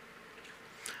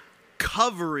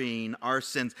 covering our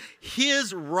sins.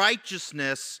 His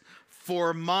righteousness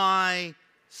for my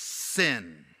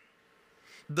sin.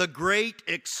 The great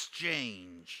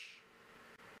exchange.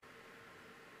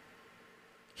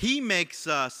 He makes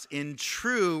us in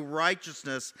true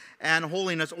righteousness and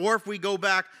holiness. Or if we go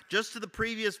back just to the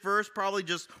previous verse, probably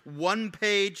just one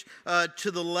page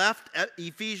to the left, at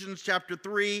Ephesians chapter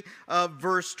 3,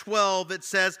 verse 12, it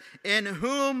says, "In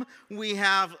whom we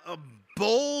have a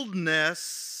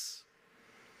boldness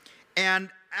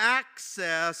and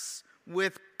access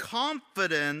with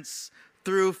confidence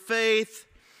through faith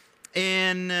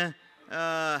in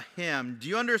him." Do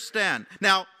you understand?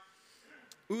 Now,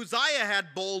 Uzziah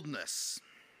had boldness.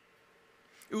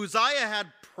 Uzziah had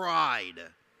pride.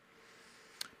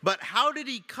 But how did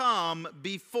he come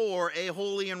before a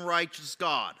holy and righteous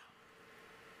God?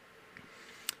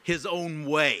 His own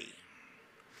way.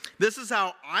 This is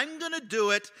how I'm going to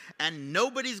do it, and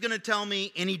nobody's going to tell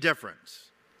me any different.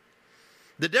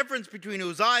 The difference between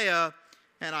Uzziah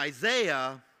and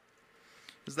Isaiah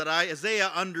is that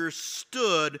Isaiah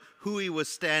understood who he was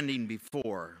standing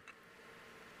before.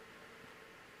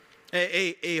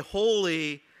 A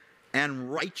holy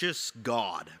and righteous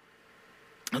God.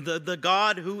 The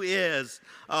God who is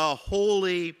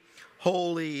holy.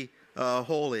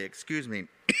 Excuse me.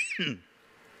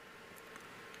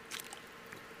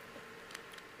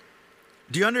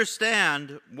 Do you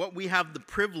understand what we have the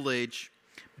privilege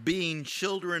being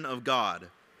children of God?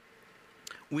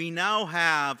 We now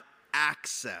have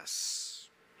access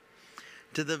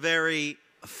to the very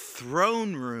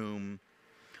throne room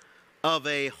of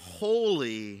a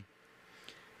holy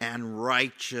and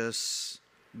righteous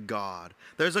God.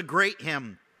 There's a great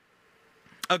hymn.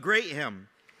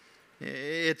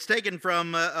 It's taken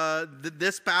from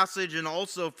this passage and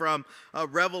also from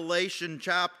Revelation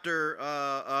chapter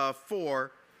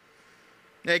 4.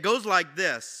 It goes like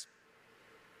this.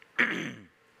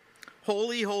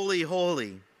 Holy, holy,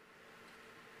 holy,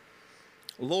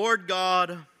 Lord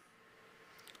God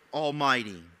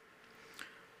Almighty.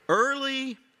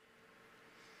 Early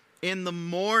in the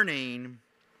morning,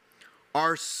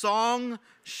 our song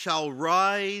shall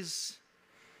rise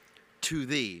to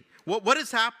thee. What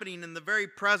is happening in the very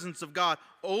presence of God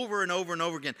over and over and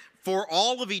over again? For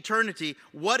all of eternity,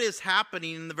 what is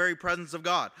happening in the very presence of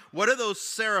God? What are those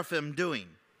seraphim doing?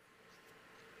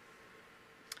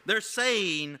 They're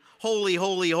saying, holy,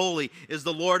 holy, holy is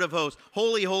the Lord of hosts.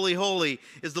 Holy, holy, holy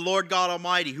is the Lord God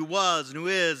Almighty, who was and who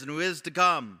is to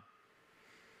come.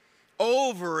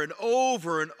 Over and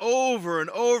over and over and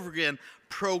over again,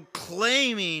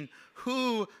 proclaiming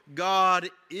who God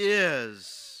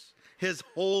is, his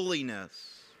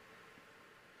holiness.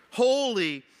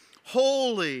 Holy,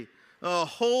 holy,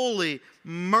 holy,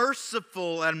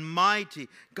 merciful and mighty,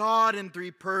 God in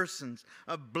three persons,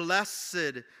 a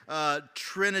blessed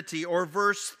Trinity. Or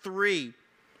verse 3,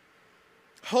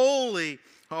 holy,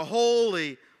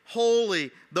 holy,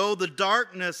 holy, though the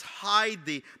darkness hide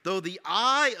thee, though the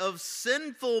eye of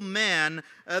sinful man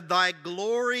thy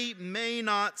glory may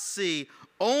not see,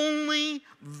 only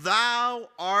thou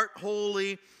art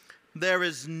holy, there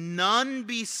is none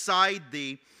beside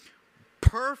thee,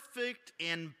 perfect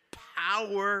in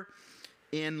power,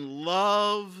 in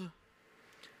love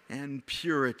and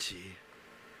purity.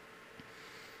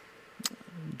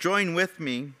 Join with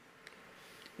me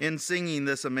in singing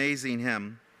this amazing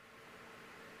hymn.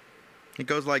 It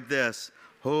goes like this.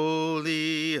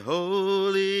 Holy,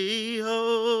 holy,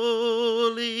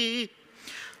 holy,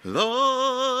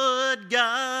 Lord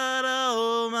God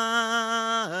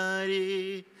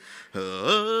Almighty,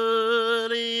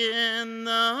 early in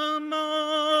the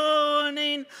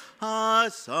morning our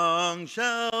song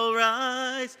shall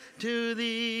rise to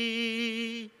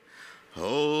thee.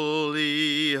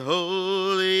 Holy,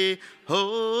 holy,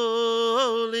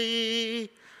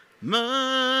 holy,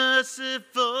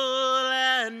 merciful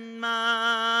and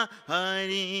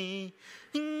mighty,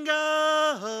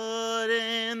 God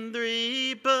in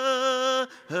three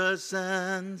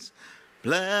persons,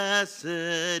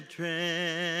 blessed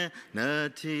Trinity.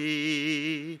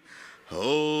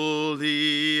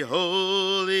 Holy,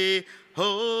 holy,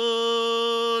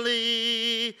 holy,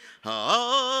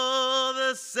 all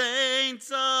the saints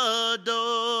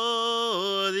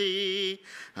adore thee,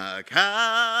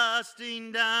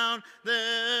 casting down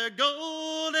their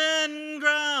golden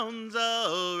crowns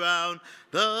around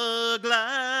the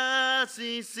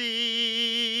glassy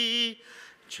sea.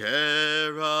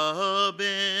 Cherubim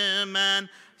and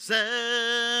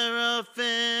seraphim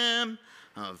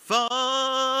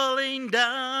falling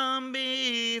down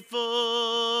before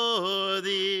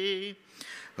thee,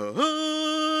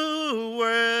 who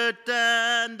wert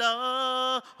and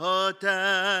art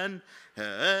and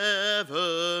evermore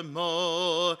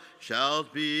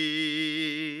shalt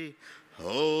be.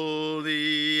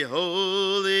 Holy,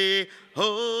 holy,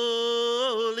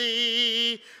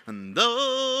 holy, and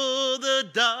though the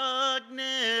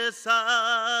darkness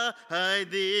hide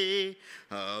thee,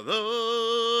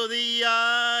 though the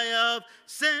eye of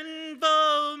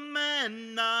sinful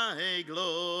men thy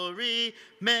glory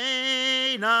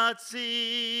may not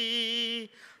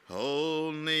see,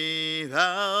 only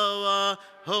thou art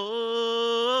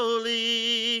holy,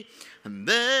 and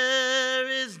there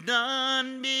is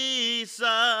none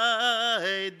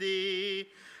beside thee.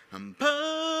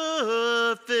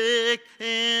 Perfect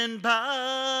in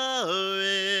power,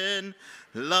 in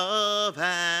love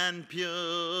and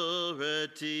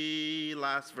purity.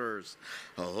 Last verse.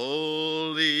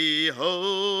 Holy,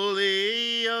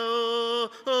 holy,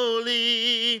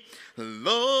 holy,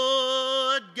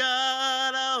 Lord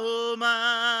God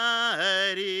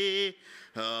Almighty.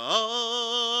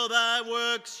 All thy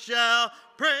works shall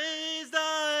praise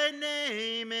thy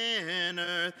name in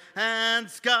earth and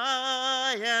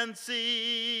sky and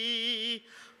sea.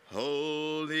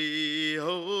 Holy,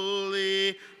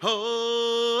 holy,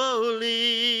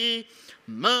 holy,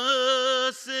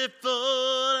 merciful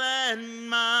and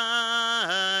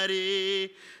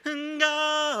mighty,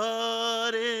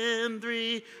 God in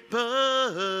three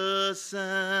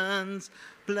persons,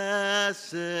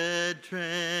 blessed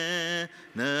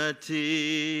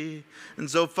Trinity. And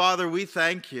so, Father, we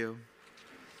thank you.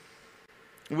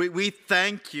 We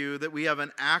thank you that we have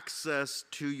an access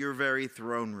to your very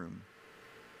throne room.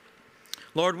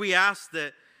 Lord, we ask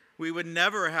that we would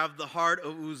never have the heart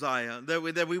of Uzziah,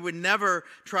 that we would never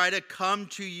try to come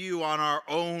to you on our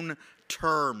own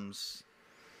terms,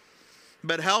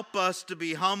 but help us to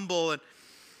be humble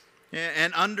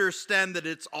and understand that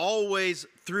it's always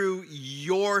through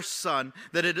your Son,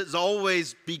 that it is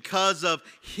always because of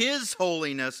his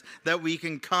holiness that we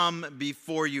can come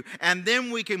before you. And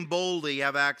then we can boldly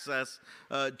have access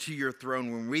to your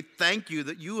throne room. We thank you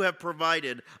that you have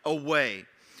provided a way.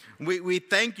 We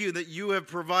thank you that you have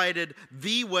provided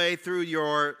the way through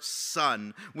your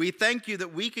Son. We thank you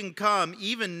that we can come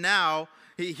even now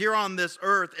here on this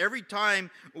earth. Every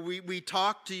time we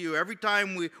talk to you, every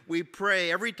time we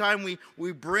pray, every time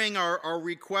we bring our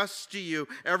requests to you,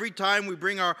 every time we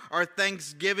bring our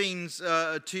thanksgivings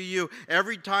to you,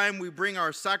 every time we bring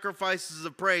our sacrifices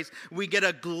of praise, we get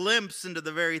a glimpse into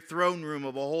the very throne room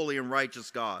of a holy and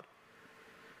righteous God.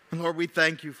 And Lord, we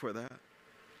thank you for that.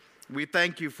 We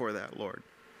thank you for that, Lord.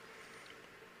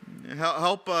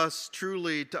 Help us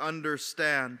truly to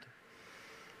understand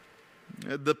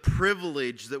the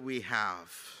privilege that we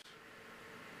have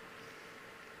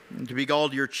to be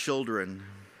called your children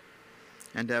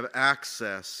and to have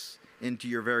access into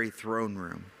your very throne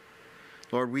room.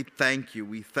 Lord, we thank you,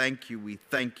 we thank you, we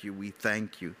thank you, we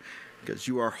thank you, because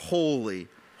you are holy,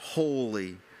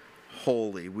 holy,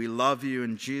 holy. We love you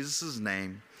in Jesus'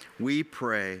 name. We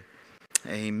pray.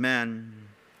 Amen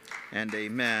and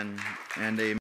amen and amen.